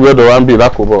tọkọjá lẹ́gbẹ̀ẹ́ ọ̀dọ̀ wa ń bì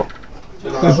lákòbọ̀.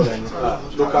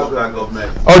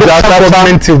 ọjà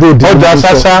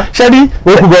ṣáṣá ṣẹ́rí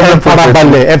ẹ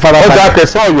farabalẹ̀ ọjà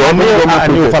kẹsàn-án Ọ̀yọ́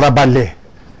ní farabalẹ̀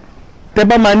tẹ́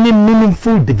bá máa ní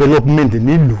meaningful development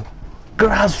nílùú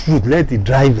grassroots let it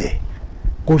drive ẹ̀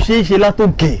kò ṣeé ṣe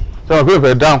látòkè. sọ pé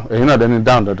ìfẹ́ down ẹ̀yin náà dẹni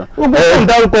down dandan. gbogbo ẹ̀sìn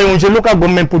dárúkọ ìwọ̀n ṣe local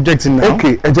government project náà. ok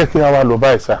ẹ jẹ́ kí a wá lọ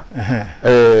báyìí sá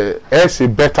ẹ ṣe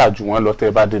better jù wọ́n lọ tẹ́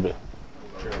ẹ bá débẹ̀.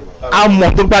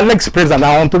 àmọ́ tó gba next president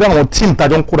àwọn tó gba àwọn team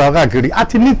tàjọ ń kóra káàkiri a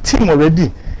ti ní team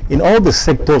already in all the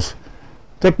sectors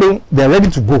tó pé they are ready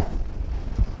to go.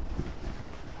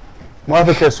 mo wá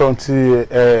fẹ́ kẹ́ sọ ti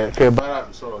kẹ́ bára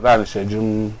sọ̀rọ̀ láàrin ìṣẹ́jú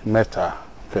mẹ́ta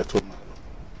kẹ́ tó máa lọ.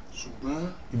 ṣùgbọ́n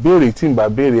ìbéèrè tí n bá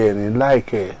béèrè ẹ̀ ní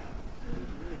láìkẹ́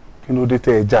kí ló dé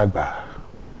tẹ́ ẹ jàgbá.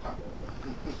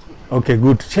 ok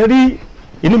good ṣe rí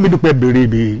inú mi dúpẹ́ béèrè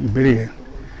ìbéèrè yẹn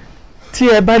tí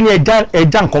ẹ bá ní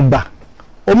ẹja nǹkan gbà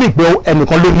ó mì pé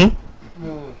ẹnìkan ló ní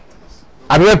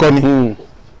àbíwẹ́kọ̀ ni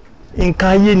nǹkan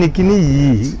ayé ni kíní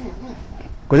yìí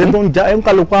kò sí tó ń ja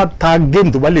ẹ̀ka ló pa ta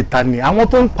game tó bá lè ta ni àwọn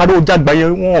tó ń pariwo jágba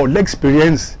yẹn wọn ò lẹ́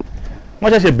experience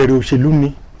wọ́n ṣẹ̀ṣẹ̀ bẹ̀rẹ̀ òṣèlú ni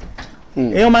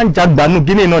èèyàn máa ń jágba nù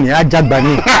Guinea náà ni á jágba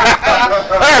ni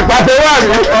pàtẹ́wọ́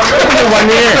àbí. wà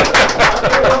nìyẹn.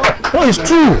 No, it's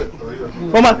true.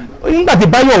 Nígbà tí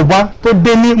Báyọ̀ wá tó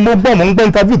dé ní mo ń gbọ́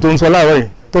interview tó ń sọ láàárọ̀ yìí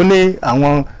tó ní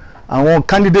àwọn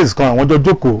candidates kan àwọn jọ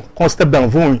jókòó kan step down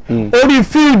fún mi orí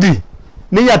field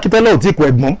ní Yakitela ò tí kò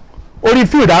ẹ̀gbọ́n orí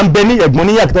field à ń bẹ ní ẹ̀gbọ́n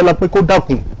ní Yakitela pé kó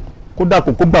dákun kó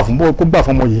gbà fún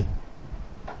ọmọ yìí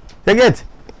get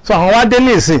so àwọn wá dé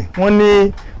ní ìsìn wọ́n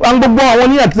ní wọ́n gbogbo àwọn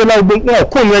ní Yakitela gbogbo wọn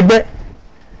kò ní ẹgbẹ́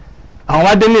àwọn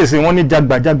wá dé ní ìsìn wọ́n ní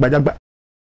jagba.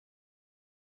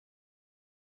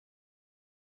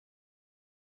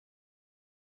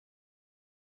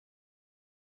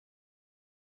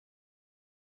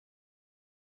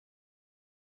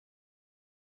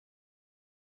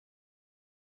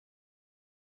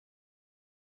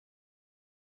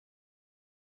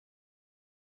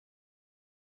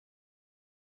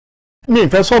 Mi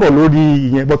ìfẹ́ sọ̀rọ̀ lórí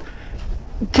ìyẹn but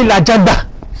kí la jágbà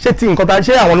ṣé tí nǹkan ta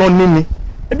ṣé àwọn náà ní ni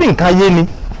ebi nǹkan ayé ni.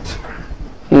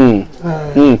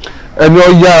 Ẹni ó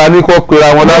yára ní kó pera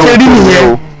wọn lárúkọ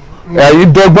o ẹ̀yin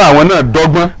dọ́gbọ́n àwọn náà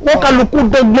dọ́gbọ́n. wọ́n kálukú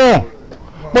dọ́gbọ́n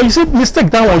but you see mistake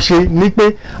táwọn ṣe ni pé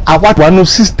àwa wà nù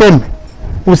system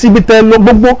kò síbi tẹ lọ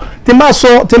gbogbo tí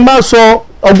máa sọ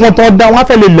ọgbọ́n tó ń dá wọn á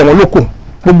fẹ́ lè lẹ̀ wọ́n lóko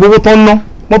gbogbo owó tó ń ná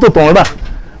mọ́tò tó ń rà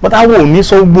but àwọn ò ní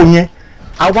sọ gbogbo yẹn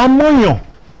àwa mọ̀yàn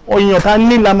ọ̀yàn ta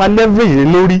ní la máa leverage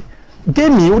lórí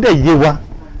géèmì ó dẹ̀ yé wa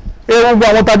gbogbo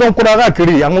àwọn tajọ́ ń kóra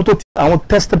káàkiri àwọn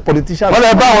tested politicians. wọ́n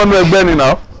lè bá àwọn ọmọ ẹgbẹ́ ni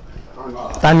náà.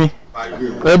 ta ni.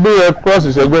 ẹbí ẹ cross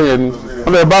ìṣẹ́gbẹ́ yẹn ni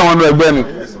wọ́n lè bá àwọn ọmọ ẹgbẹ́ ni.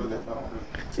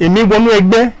 èmi wọnú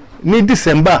ẹgbẹ́ ní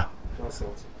December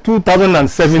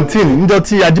 2017 níjọ́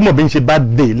tí Ajímọ̀bí ń ṣe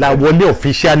birthday la wọlé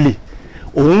officially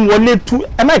òun wọlé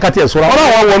ẹ má ìka tiẹ̀ sọ̀rọ̀. wọ́n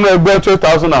láwọn wọnú ẹgbẹ́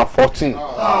 2014.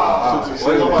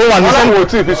 tó wà ní sẹ́yìn wo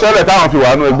tí ìfiṣẹ́lẹ̀ táwọn fi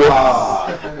wà nú ẹgbẹ́.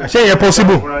 ṣé ìyẹn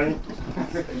possible.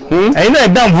 ẹ̀yin náà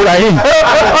dáhùn fúnra yín.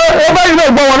 ó bá yìí náà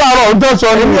gbọ́ wọn láàárọ̀ ó tẹ́ sọ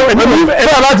ní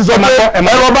ẹ̀rọ láti sọ pé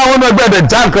ẹ̀rọ bá wọn náà gbẹ̀dẹ̀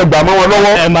já nǹkan gbà mọ́ wọn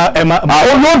lọ́wọ́.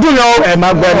 àwọn ló dùn yàn ó. ẹ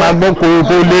máa gbọ́ kò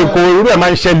lè kò irú ẹ̀ máa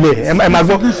ń ṣẹlẹ̀ ẹ máa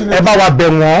gbọ́ ẹ bá wa bẹ̀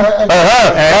wọ́n.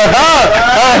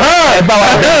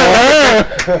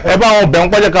 ẹ bá wọn bẹ̀ wọ́n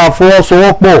pọ́jẹ́ ká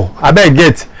fọwọ́sowọ́pọ̀ abẹ́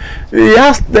get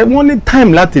wọ́n ní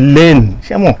time láti learn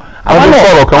ṣé mọ̀. àwọn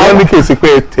ọ̀rọ̀ kan wọ́n ní kèsì pé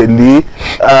tẹ̀lé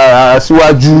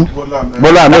aṣíwájú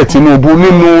Bọ́lá Ahmed Tinubu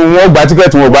nínú wọn gba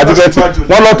tíkẹ́ẹ̀tì wọn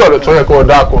lọ́tọ̀ lọ́tọ̀ rẹ̀ kọ́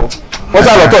dáko wọ́n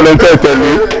sá lọ́tọ̀ lẹ́ńtẹ́ tẹ̀lé.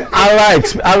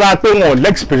 ara pé wọn ò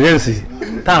lẹ́xperience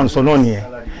tá à ń sọ náà nìyẹn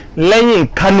lẹ́yìn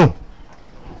Kano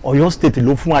Ọ̀yọ́ state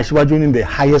ló fún aṣíwájú ní the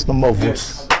highest number of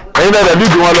votes. ẹ̀yin náà dẹ̀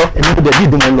lead wọn lọ. èmi kò dẹ̀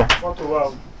lead wọn lọ.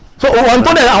 so àwọn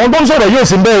tó ń sọ̀rọ̀ yóò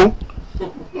sí ń bẹ́ o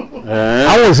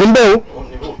àwọn ò sí ń bẹ́ o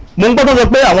mo ń gbọ́dọ̀ sọ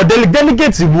pé àwọn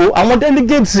delegates wo àwọn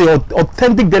delegates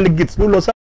authentic delegates ló lọ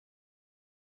sá.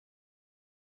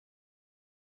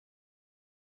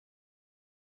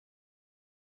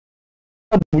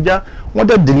 Abuja wọ́n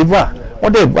dẹ̀ deliver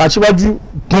wọ́n dẹ̀ aṣíwájú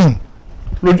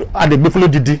lójú àdègbè fún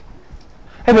lódìdí.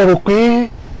 ẹ bẹ̀rù pé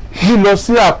lílọ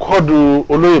sí àkọọ́dù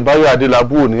olóyè Báyọ̀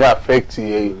Adélábù ò ní affect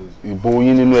ìbò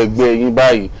yín nínú ẹgbẹ́ yín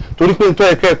báyìí torí pé nítorí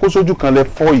ẹ̀kẹ́ kó sójú kan lẹ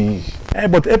fọ́ yìí.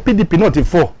 But PDP náà ti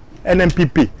fọ́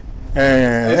NNPP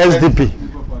SDP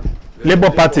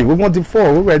Labour Party gbogbo wọn ti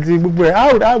fọ́ gbogbo ẹ̀ ti gbogbo ẹ̀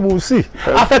I will see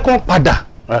afẹ́kàn padà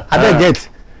abẹ́gẹ́t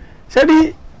ṣé ní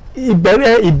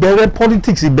ìbẹ̀rẹ̀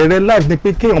politics ìbẹ̀rẹ̀ life ni pé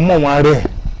kéèyàn mọ̀ wọn rẹ̀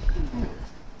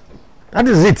that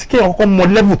is it kéèyàn kọ́kọ́ mọ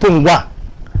level tó ń wà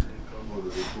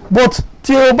but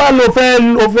tí o bá lọ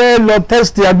fẹ́ lọ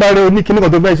test agbára oníkíní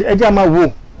kan tó fẹ́ ṣe ẹ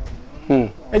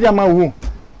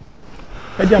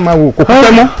jẹ́ à máa wò kò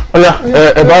pẹ́ mọ́. ọ̀ya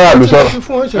ẹ bá wà lù sọ̀rọ̀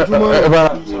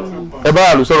ẹ bá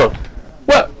wà lù sọ̀rọ̀.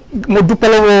 mo dúpẹ́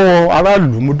lọ́wọ́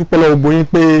aráàlú mo dúpẹ́ lọ́wọ́ gbóyin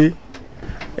pé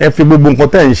ẹ fi gbogbo nǹkan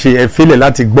tẹ̀ ń ṣe ẹ filẹ̀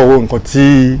láti gbọ́ nǹkan tí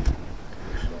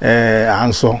à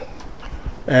ń sọ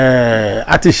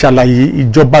a ti ṣàlàyé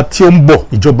ìjọba tí ó ń bọ̀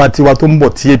ìjọba tiwa tó ń bọ̀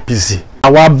tí APC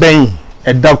àwa bẹ́yìn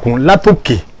ẹ dákun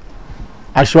látòkè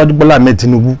Aṣíwájú Bọ́lá Ahmed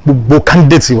Tinubu gbogbo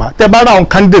candidate wa tẹ́ bá rà àwọn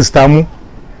candidate tá a mú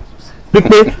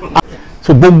pípé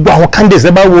so gbogbo àwọn candidates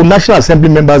ẹ bá wo National Assembly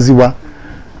members wa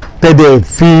tẹ́lẹ̀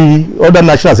fi other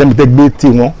National Assembly tẹ́ gbé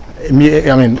tiwọn I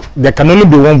mean there can only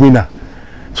be one winner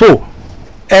so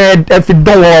ẹ fi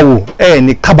dán wọn wò ẹ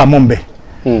ní kábàámọ̀ ń bẹ̀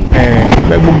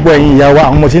gbogbo ẹ̀yin ìyá wa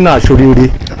àwọn ọmọ tí náà aṣoríire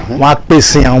wọn á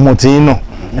pèsè àwọn ọmọ tí yín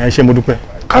náà ẹ ṣé mo dúpẹ́.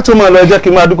 ká tó máa lọ jẹ́ kí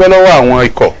n máa dúpẹ́ lọ́wọ́ àwọn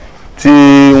ikọ̀ tí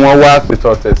wọ́n wá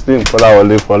pètò Teslim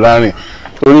Folarin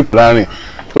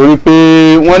torí pé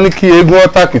wọ́n ní kí eégún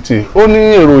ọ́tàkìtì ó ní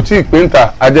èrò tí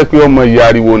ìpéǹta a jẹ́ pé ọmọ ìyá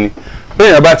ariwo ni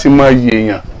béèyàn bá ti mọ iye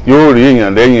èèyàn yóò rí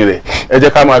èèyàn lẹ́yìn rẹ̀ ẹ jẹ́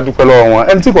ká máa dúpẹ́ lọ́wọ́ wọn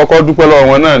ẹni tí kọ́kọ́ dúpẹ́ lọ́wọ́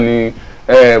wọn náà ni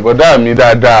bọ̀dá mi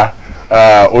dáadáa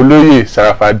olóyè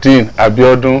Sharafadeen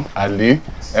Abiodun Ali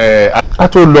a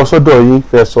tó lọ sọ́dọ̀ yín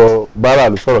fẹ́ sọ bára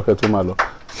ló sọ̀rọ̀ kẹ́ tó máa lọ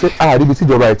ṣé àríbi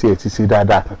tíjọba ẹ̀ tiẹ̀ ti ṣe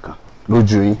dáadáa kankan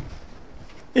lójú yín.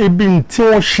 ibi tí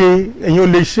wọ́n ṣe èyàn ò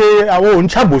lè ṣe àwọn òun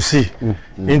ṣàbòsí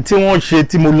èyí tí wọ́n ṣe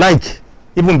tí mo like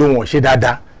even though wọ́n ṣe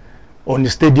dáadáa on the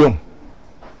stadium.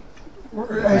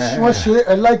 wọ́n ṣe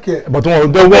ẹ láìkẹ́. but wọ́n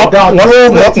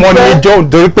ní ìjọ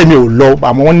torí pé mi ò lọ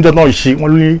àmọ́ wọ́n níjọ́ náà ṣe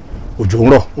wọ́n ní òjò ń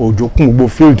rọ̀ òjò kún gbogbo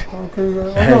field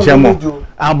ṣe mọ̀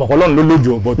àmọ́ Ọlọ́run ló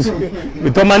lójò but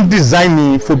ìtọ́ máa ń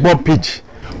design football pitch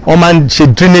wọ́n máa ń ṣe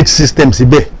drainage system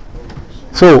síbẹ̀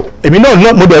so èmi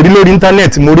náà mo dẹ̀ rí lórí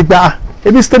internet mo rí pé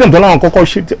ebi stadium tó láwọn kọ́kọ́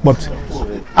ṣe but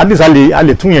at least a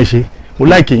lè tún yẹn ṣe mo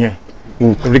like yẹn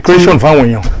recreation fáwọn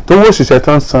èèyàn. tó owó òṣìṣẹ́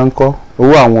tán san kọ́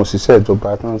owó àwọn òṣìṣẹ́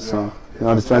ìjọba tán san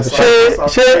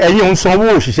ṣé ẹ̀yin òun san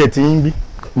owó òṣìṣẹ́ tí yín bí.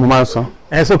 mo máa ń san.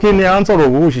 ẹ sọ kí ni à ń sọ̀rọ̀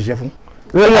owó òṣìṣẹ́ fún.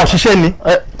 wọ́n òṣìṣẹ́ ni.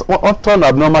 wọ́n turn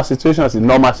abnormal situation sí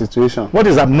normal situation. what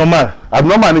is abnormal.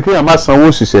 abnormal ni kéèyàn máa san owó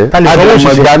òṣìṣẹ́. ta ni owó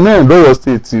òṣìṣẹ́. àmọ̀gbà náà lọ́yọ̀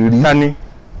state rí. ta ni.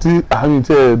 tí àmì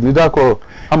tẹ nídàkọ̀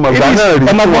àmọ̀gbà náà rí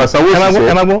tí wọ́n san owó òṣìṣẹ́.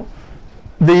 ẹ máa gbọ́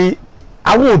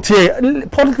àwọn òtí ẹ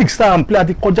politics tá à ń play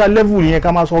àti kọjá level yẹn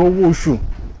ká máa sọ̀rọ̀ owó oṣù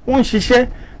wọ́n ń ṣiṣẹ́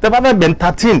tẹ bá fẹ́ gbẹ̀n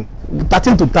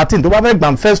 13 to 13 tó bá fẹ́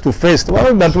gbẹ̀n first to first tó bá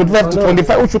fẹ́ gbẹ̀n 25 to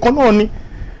 25 oṣù kan náà ni.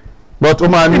 but ó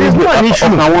máa ní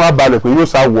ọkàn àwọn abalẹ̀ pé yóò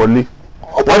sá wọlé.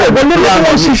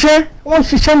 wọ́n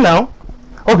ṣiṣẹ́ náà.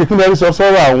 ok kí ni ẹ sọ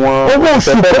sọ́rọ̀ àwọn. owó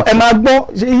oṣù ẹ máa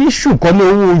gbọ́ issue kan ní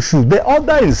owó oṣù the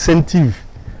other incentive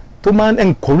tó máa ń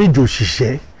encourage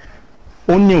òṣìṣẹ́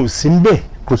ó ní ò sí ń bẹ̀.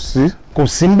 kò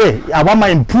sí ń bẹ̀ àwa máa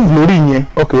improve lórí yẹn.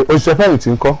 ok òṣìṣẹ́ fẹ̀yìntì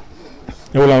ńkọ́.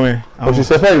 ewu làwọn yẹn.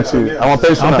 òṣìṣẹ́ fẹ̀yìntì àwọn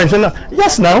pensioner. àwọn pensioner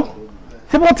yes now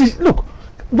ṣé wọ́n ti look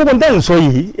gbogbo ǹdẹ́ ń sọ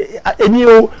yìí ẹni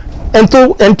o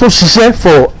ẹni tó ṣiṣẹ́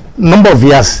for number of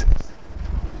years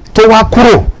tó wá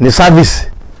kúrò ní service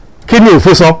kí ni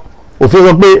òfin sọ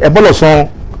pé ẹ bọ́lọ̀ san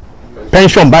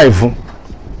pension báyìí fún.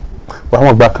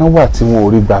 àwọn ìgbà kan wà tí wọn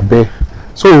ò rí gbà bẹ́ẹ̀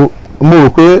so mo rò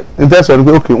pé intention ni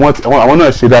pé ok àwọn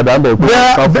náà ṣe dáadáa bẹ́ẹ̀ pé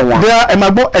wọ́n san fún wọn. ẹ máa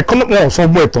gbọ́ wọn ò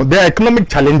san fún ẹ̀tàn there are economic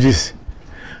challenges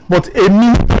but èmi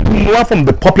mo wá from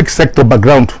the public sector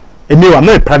background èmi wà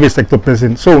not a private sector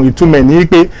person so ìtumọ̀ ní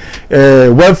pé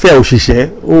welfare òṣìṣẹ́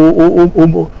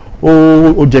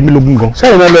ó jẹ mí lógún gan.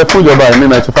 sẹ́yìn náà lẹ fún ìjọba ní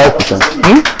 95%.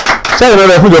 sẹ́yìn náà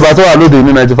lẹ fún ìjọba tó wà lóde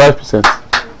ní 95%.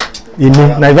 ìní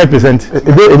 95%.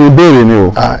 èmi béèrè ni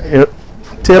o.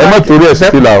 ẹ má torí ẹ sí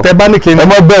fìlà o. tẹ bá ní kí n. ẹ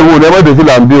má bẹ̀rù ẹ má dé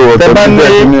fìlà ń bí o. tẹ bá ní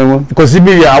kò sí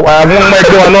bí àwọn ọmọ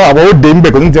ẹgbẹ́ wa náà àwọn ó dé ń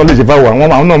bẹ̀ kò ní tí wọ́n lè ṣe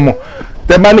fáwọn àwọn náà mọ̀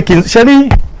tẹ bá ní kí n ṣe rí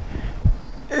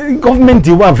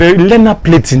gọ́fìmẹ̀ntì wà very learner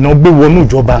plate náà gbé wọnú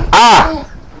ìjọba.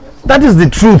 That is the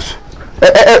truth.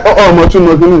 ọmọ tún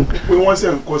mọ kínní. pé wọ́n ṣe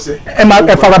ń kọ́ṣẹ́.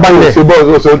 ẹ farabalẹ̀. ṣe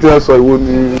bọ́ọ̀sì ọ̀sẹ̀ tí wọ́n sọ ìwọ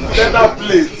ni. learner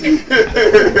plate.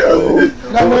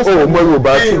 ó mọ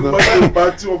Yorùbá tí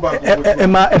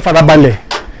náà. ẹ farabalẹ̀.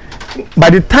 By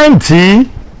the time tí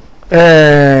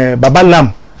Baba Lam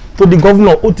tó di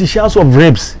governor ó ti ṣe House of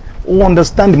Reps ó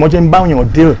understand mo ṣe ń bá yàn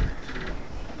deal.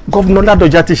 Governor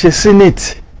Ládọjà ti ṣe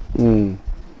Senate.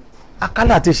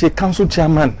 Akala ti ṣe council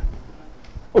chairman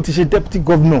ó ti ṣe deputy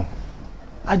governor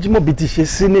Ajimobi ti ṣe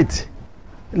senate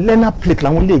learner plate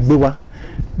làwọn lè gbé wa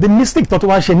the mistake tó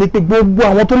wá ṣe ni pé gbogbo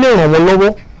àwọn tó lè ràn wọ́n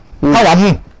lọ́wọ́ káwa mú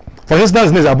for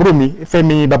instance ní àbúrò mi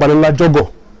Fẹ́mi Babalọ́lá Jọgọ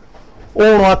ó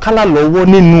ran Akala lọ́wọ́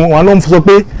nínú wọn ló ń sọ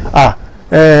pé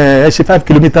ẹ ṣe 5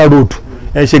 kilometre road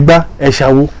ẹ ṣe gbá ẹ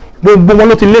ṣàwo gbogbo wọn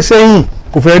ló ti lé sẹ́yìn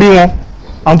kò fẹ́ rí wọn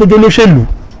àwọn tó jẹ́ olóṣèlú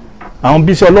àwọn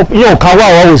bíi ọlọ́pàá yóò ká wá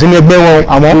àwọn òsínú ẹgbẹ́ wọn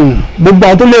àwọn gbogbo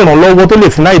àwọn tó lè ràn lọ́wọ́ tó lè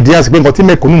fún ideas pé nǹkan tí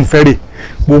mẹ̀kúnnù ń fẹ́ rè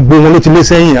gbogbo wọn ló ti lé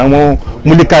sẹ́yìn àwọn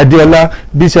Múlíkà Adéọlá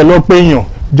bíi ọlọ́pàá èèyàn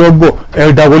Jọgbọ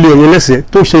Ẹ̀dàwọlé Oyèlẹ́sẹ̀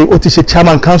tó ṣe ó ti ṣe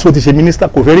chairman council ó ti ṣe minister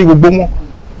kò fẹ́ rí gbogbo wọn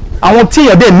àwọn tí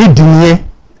èèyàn dẹ̀ nídìí nìyẹn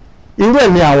irú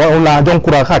ẹ̀ ni àwọn ọ̀la àjọ ń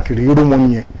kóra káàkiri irú wọn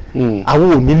nìyẹn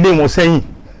àwọn ò ní lé wọn sẹ́yìn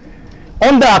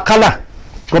under Akala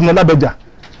gómìnà Ládọjà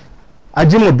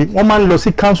Ajimobi wọ́n máa ń lọ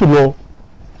sí council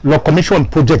lọ commission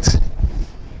project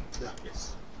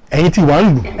ẹ̀yin tí wàá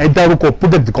ń lù ẹ dárúkọ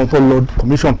project kan tó lọ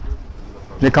commission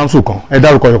ní council kan ẹ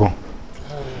dárúkọ yọ kan.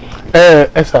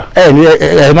 ẹ sà.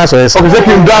 ẹ má sọ ẹ sà. ọ̀sẹ̀ ṣé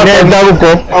kí n dárúkọ.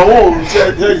 àwọn òrùṣẹ́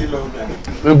ẹ̀jẹ̀ yìí lọ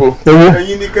bẹ̀rẹ̀. níbo. ewu.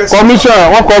 commission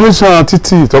wọ́n commission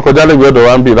títì tó kọjá lẹ́gbẹ̀ẹ́ ọ̀dọ̀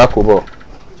wa ń bì lákòbọ̀.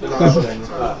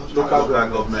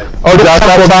 ọjà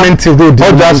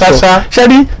ṣáṣá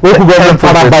ṣẹ́rí ẹ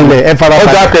farabalẹ̀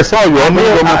ọjà Akẹ̀sán Ọ̀yọ́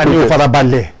ní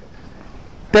farabalẹ̀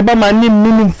tẹ́ bá máa ní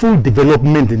meaningful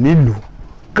development nílùú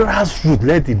grassroots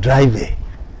let it drive ẹ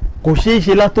kò ṣeé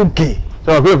ṣe látòkè.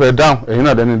 ṣé wọn kò fẹ́ down ẹ̀yin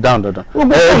náà dẹni down dandan.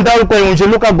 gbogbo ẹ̀ ń dárúkọ ìwọ̀n ṣe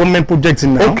local government project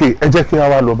náà. ok ẹ jẹ́ kí a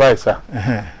wá lọ báyìí sá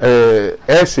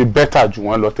ẹ ṣe better jù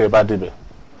wọ́n lọ tẹ́ ẹ bá débẹ̀.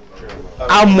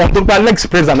 àmọ́ tó gba next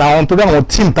president àwọn tó dé àwọn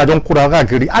team tajọ ń kóra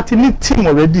káàkiri a ti ní team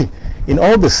already in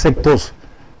all the sectors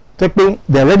tó pé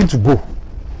they are ready to go.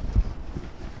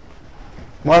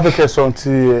 mo wá fẹ́ kẹ́ sọ ti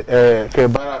kẹ́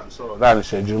bára sọ̀rọ̀ láàrin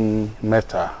ìṣẹ́jú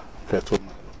mẹ́ta kẹ́ tó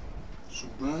máa lọ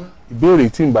ṣùgbọ́n ìbéèrè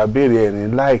tí n bá béèrè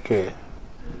ẹ̀rín láìkẹ́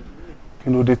kí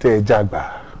ló dé tẹ́ ẹ jàgbá.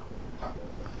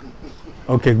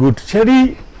 Okay, good. Ṣé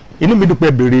rí inú mi dúpẹ́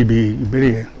ìbéèrè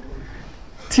yẹn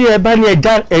tí ẹ bá ní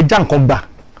ẹja nǹkan gbà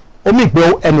ó mì pé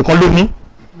ẹnìkan ló ní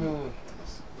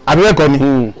àbẹ̀wẹ̀kọ ni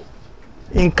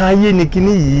nǹkan ayé ni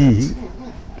kíní yìí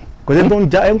kò sí tó ń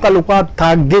ja ẹ̀ ń kálukú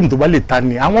ta géèmù tó bá lè ta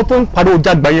ni àwọn tó ń pariwo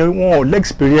jágba yẹn wọn ò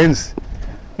lẹ́xperience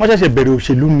wọ́n ṣẹ̀ṣẹ̀ bẹ̀rẹ̀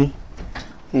òṣèlú ni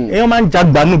èèyàn máa ń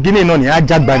jágba nù gíní náà ni á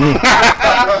jágba ni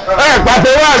pàtó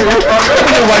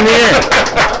wà ní ẹ̀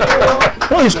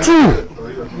no it's true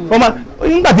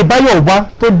nígbà tí Báyọ̀ wá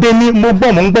tó dé ní mo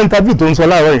gbọ́ mọ̀ ń gbọ́ interview tó ń sọ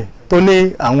láàárọ̀ yìí tó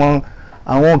ní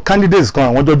àwọn candidates kan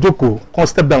àwọn jọ jókòó kan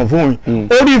step down fún òun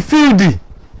orí fíìdì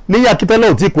ní Akíntọ́lá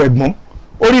ò tí kò ẹ̀gbọ́n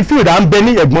orí fíìdì à ń bẹ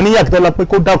ní ẹ̀gbọ́n ní Akíntọ́lá pé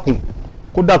kó dákun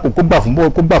kó gbà fún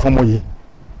ọmọ yìí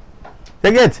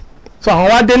get so àwọn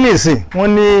wá dé ní ìsìn wọ́n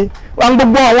ní wọ́n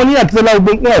gbogbo àwọn ní Akíntọ́lá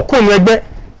gbogbo wọn kó inú ẹgbẹ́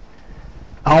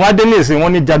àwọn wá dé ní ìsìn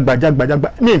wọ́n ní jágbà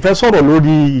mi ì fẹ́ sọ̀rọ̀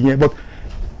lórí ìyẹn but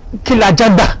kí la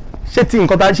jágbà ṣé tí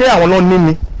nǹkan ta ṣé àwọn lọ ní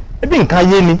ni ẹbí nǹkan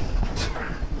ayé ni.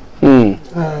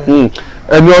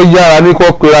 ẹni ọ yára ní kó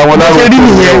pera wọn lárúkọ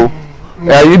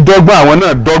ẹ̀yin dọ́gbọ́n àwọn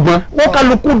náà dọ́gbọ́n. wọ́n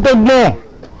kálukú dọ́gbọ́n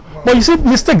but you see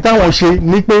mistake táwọn ṣe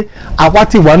ni pé àwa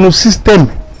ti wà nù system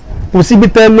kò síbi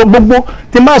tẹ lọ gbogbo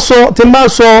tí máa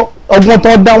sọ ọgbọ́n tó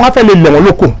dá wọn á fẹ́ lè lẹ̀ wọ́n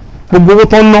lóko gbogbo owó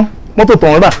tó ń ná mọ́tò tó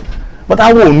ń rà but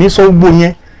àwọn ò ní sọ gbogbo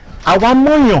yẹn àwa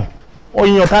mọ̀yàn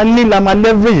ọ̀yàn ta ní la máa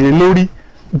leverage lórí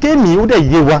géèmì ó dẹ̀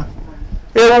yé wa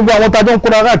ẹ̀rọ gbọ́ àwọn tajọ́ ń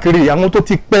kóra káàkiri àwọn tó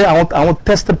ti pẹ́ àwọn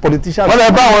tested politicians. wọ́n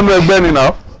lè bá àwọn ọmọ ẹgbẹ́ ni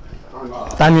náà.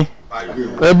 ta ni.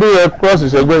 ẹbí rẹ cross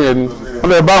ìṣẹ́gbẹ́ yẹn ni wọ́n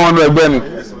lè bá àwọn ọmọ ẹgbẹ́ ni.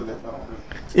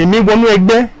 èmi wọnú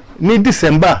ẹgbẹ́ ní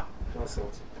December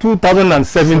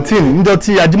 2017 níjọ́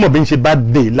tí Ajímọ̀bí ń ṣe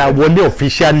birthday la wọlé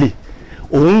officially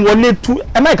òun wọlé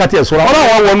ẹ má ìka tiẹ̀ sọ̀rọ̀. wọ́n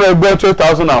náà wọnú ẹgbẹ́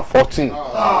 2014.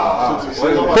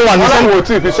 tó wà ní sẹ́yìn wò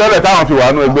tí ìfiṣẹ́lẹ̀ táwọn fi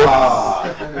wà nú ẹgbẹ́.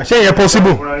 ṣé ìyẹn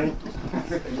possible.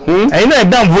 ẹ̀yin náà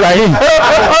dá nfura yín.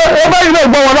 ẹ bá yìí náà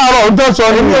gbọ́ wọn láàárọ̀ ń tẹ́ sọ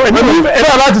ní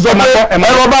fẹ́ràn láti sọ pé ẹ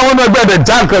lọ bá wọn náà gbẹ̀dẹ̀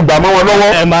já nǹkan gbà mọ́ wọn lọ́wọ́.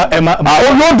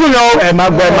 yóò dùn yàn. ẹ máa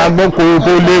gbọ́ kò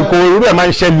lè kò irú ẹ̀ máa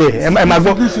ń ṣẹlẹ̀ ẹ máa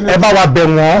gbọ́ ẹ bá wa bẹ̀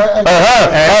wọ́n.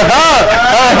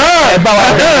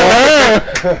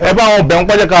 ẹ bá wọn bẹ̀ wọ́n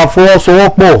pẹ́jẹ́ ká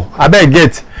fọwọ́sowọ́pọ̀ abẹ́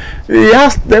get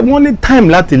wọ́n ní time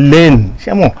láti learn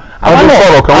ṣé mọ̀. àwọn tó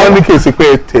sọ̀rọ̀ kan wọ́n ní kèsì pé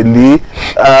tẹ̀lé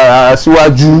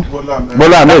aṣíwájú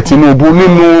Bọ́lá Ahmed Tinubu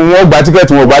nínú wọn gba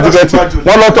tíkẹ́ẹ̀tì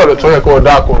wọ́n lọ́tọ̀ lè tọ́yẹ̀ kọ́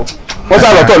ọ̀dà kan wọ́n sá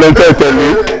lọ́tọ̀ lè tẹ̀lé.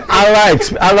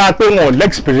 ara pé wọn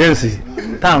l'experience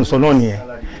tá à ń sọ náà nìyẹn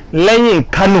lẹ́yìn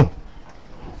Kano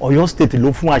Ọ̀yọ́ state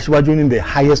ló fún aṣíwájú ní the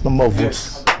highest number of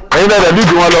votes. ẹ̀yin náà dẹ̀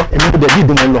dídùn wọn lọ. èmi kò dẹ̀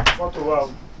dídùn wọn lọ.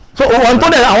 so àwọn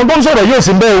tó ń sọ̀rọ̀ yóò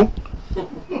sí bẹ́ẹ̀ o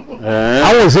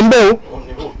àwọn ò sí bẹ́ẹ̀ o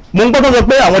mo ń gbọ́dọ̀ sọ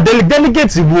pé àwọn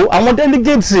delegates wo àwọn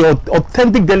delegates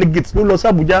authentic delegates ló lọ sí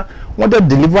Abuja wọ́n dẹ̀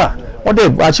deliver wọ́n dẹ̀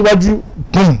aṣíwájú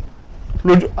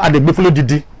lójú àdègbè fún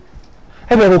lódìdí.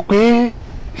 ẹ bẹ̀rù pé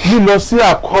lílọ sí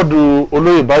àkọọ́dù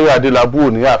olóyè Báyọ̀ Adélábù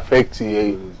ò ní affect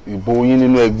ìbò yín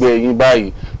nínú ẹgbẹ́ yín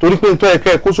báyìí torí pé nítorí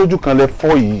ẹ̀kẹ́ kó sójú kan lẹ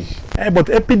fọ́ yìí. but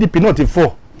PDP náà ti fọ́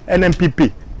NNPP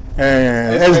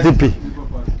SDP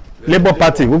Labour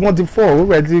Party gbogbo wọn ti fọ́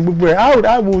gbogbo ẹ̀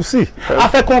I will see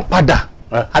afẹ́kàn padà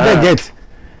abẹ́gẹ́t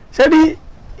ṣé rí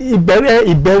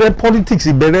ìbẹ̀rẹ̀ politics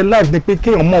ìbẹ̀rẹ̀ life ni pé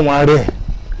kéèyàn mọ̀ wọn rẹ̀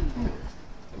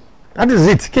that is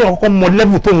it kéèyàn kọ́kọ́ mọ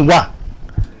level tó ń wà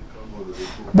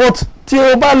but tí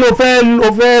o bá lọ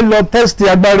fẹ́ lọ test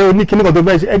agbára oníkíní kan tó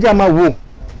fẹ́ ṣe ẹ jẹ́ à máa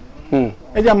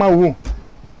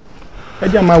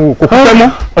wò kò kúkẹ́ mọ́.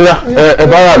 ẹ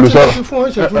bá ara lù sọ̀rọ̀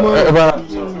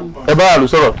ẹ bá ara lù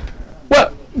sọ̀rọ̀.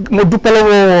 mo dúpẹ́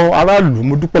lọ́wọ́ aráàlú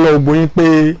mo dúpẹ́ lọ́wọ́ gbóyin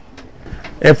pé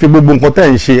ẹ fi gbogbo nǹkan tẹ́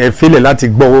ẹ̀ ń ṣe ẹ filẹ̀ láti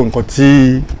gbọ́ nǹkan tí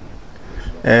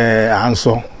à ń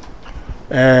sọ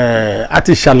a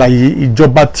ti ṣàlàyé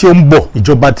ìjọba tí ó ń bọ̀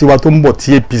ìjọba tiwa tó ń bọ̀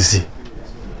tí APC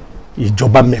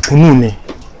ìjọba mẹ̀kúnnù ni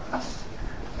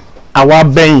àwa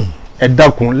bẹ́yìn ẹ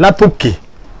dákun látòkè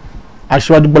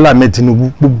Aṣíwájú Bọ́lá Ahmed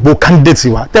Tinubu gbogbo candidate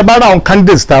wa tẹ́ bá ra àwọn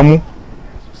candidates tá a mú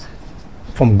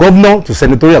from governor to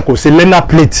senatorial kò sí lena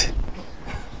plate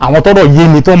àwọn tọrọ yé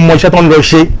mi tó ń mọ iṣẹ́ tó ń lọ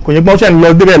ṣe kò yẹ kí wọ́n ṣe ń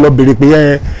lọ débẹ̀ lọ béèrè pé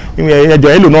ẹjọ́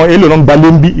èlò náà gbalé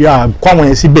ń bí kó àwọn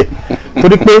yẹn síbẹ̀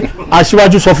torí pé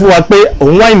aṣíwájú sọ fún wa pé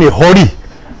òun wà in a hurry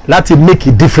láti make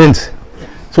a difference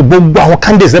so gbogbo àwọn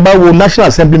candidates ẹ bá wo National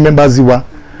Assembly members wa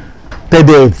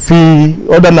tẹ̀dẹ̀ fi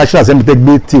other National Assembly tẹ̀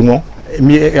gbé tiwọn I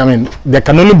mean there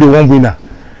can only be one winner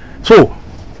so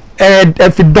ẹ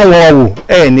fi dán wọn wò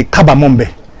ẹ ní kábàámọ̀ ń bẹ̀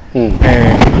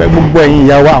gbogbo ẹ̀yin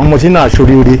ìyá wa àwọn ọmọ tí náà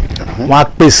ṣoríire wọ́n á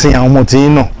pèsè àwọn ọmọ tí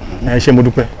náà ṣé mo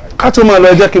dúpẹ́. ká tó máa lọ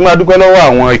jẹ́ kí n máa dúpẹ́ lọ́wọ́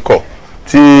àwọn ikọ̀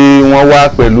tí wọ́n wá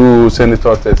pẹ̀lú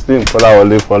Senator Teslim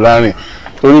Folarin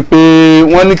torí pé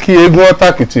wọ́n ní kí eégún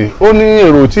ọ̀tàkìtì ó ní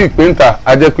èrò tí ìpéǹta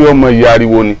a jẹ́ pé ọmọ ìyá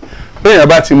ariwo ni béèyàn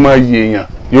bá ti mọ iye èèyàn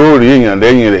yóò rí èèyàn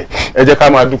lẹ́yìn rẹ̀ ẹ jẹ́ ká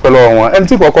máa dúpẹ́ lọ́wọ́ wọn ẹni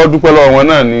tí kọ́kọ́ dúpẹ́ lọ́wọ́ wọn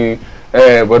náà ni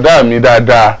bọ̀dá mi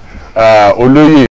dáadáa olóyè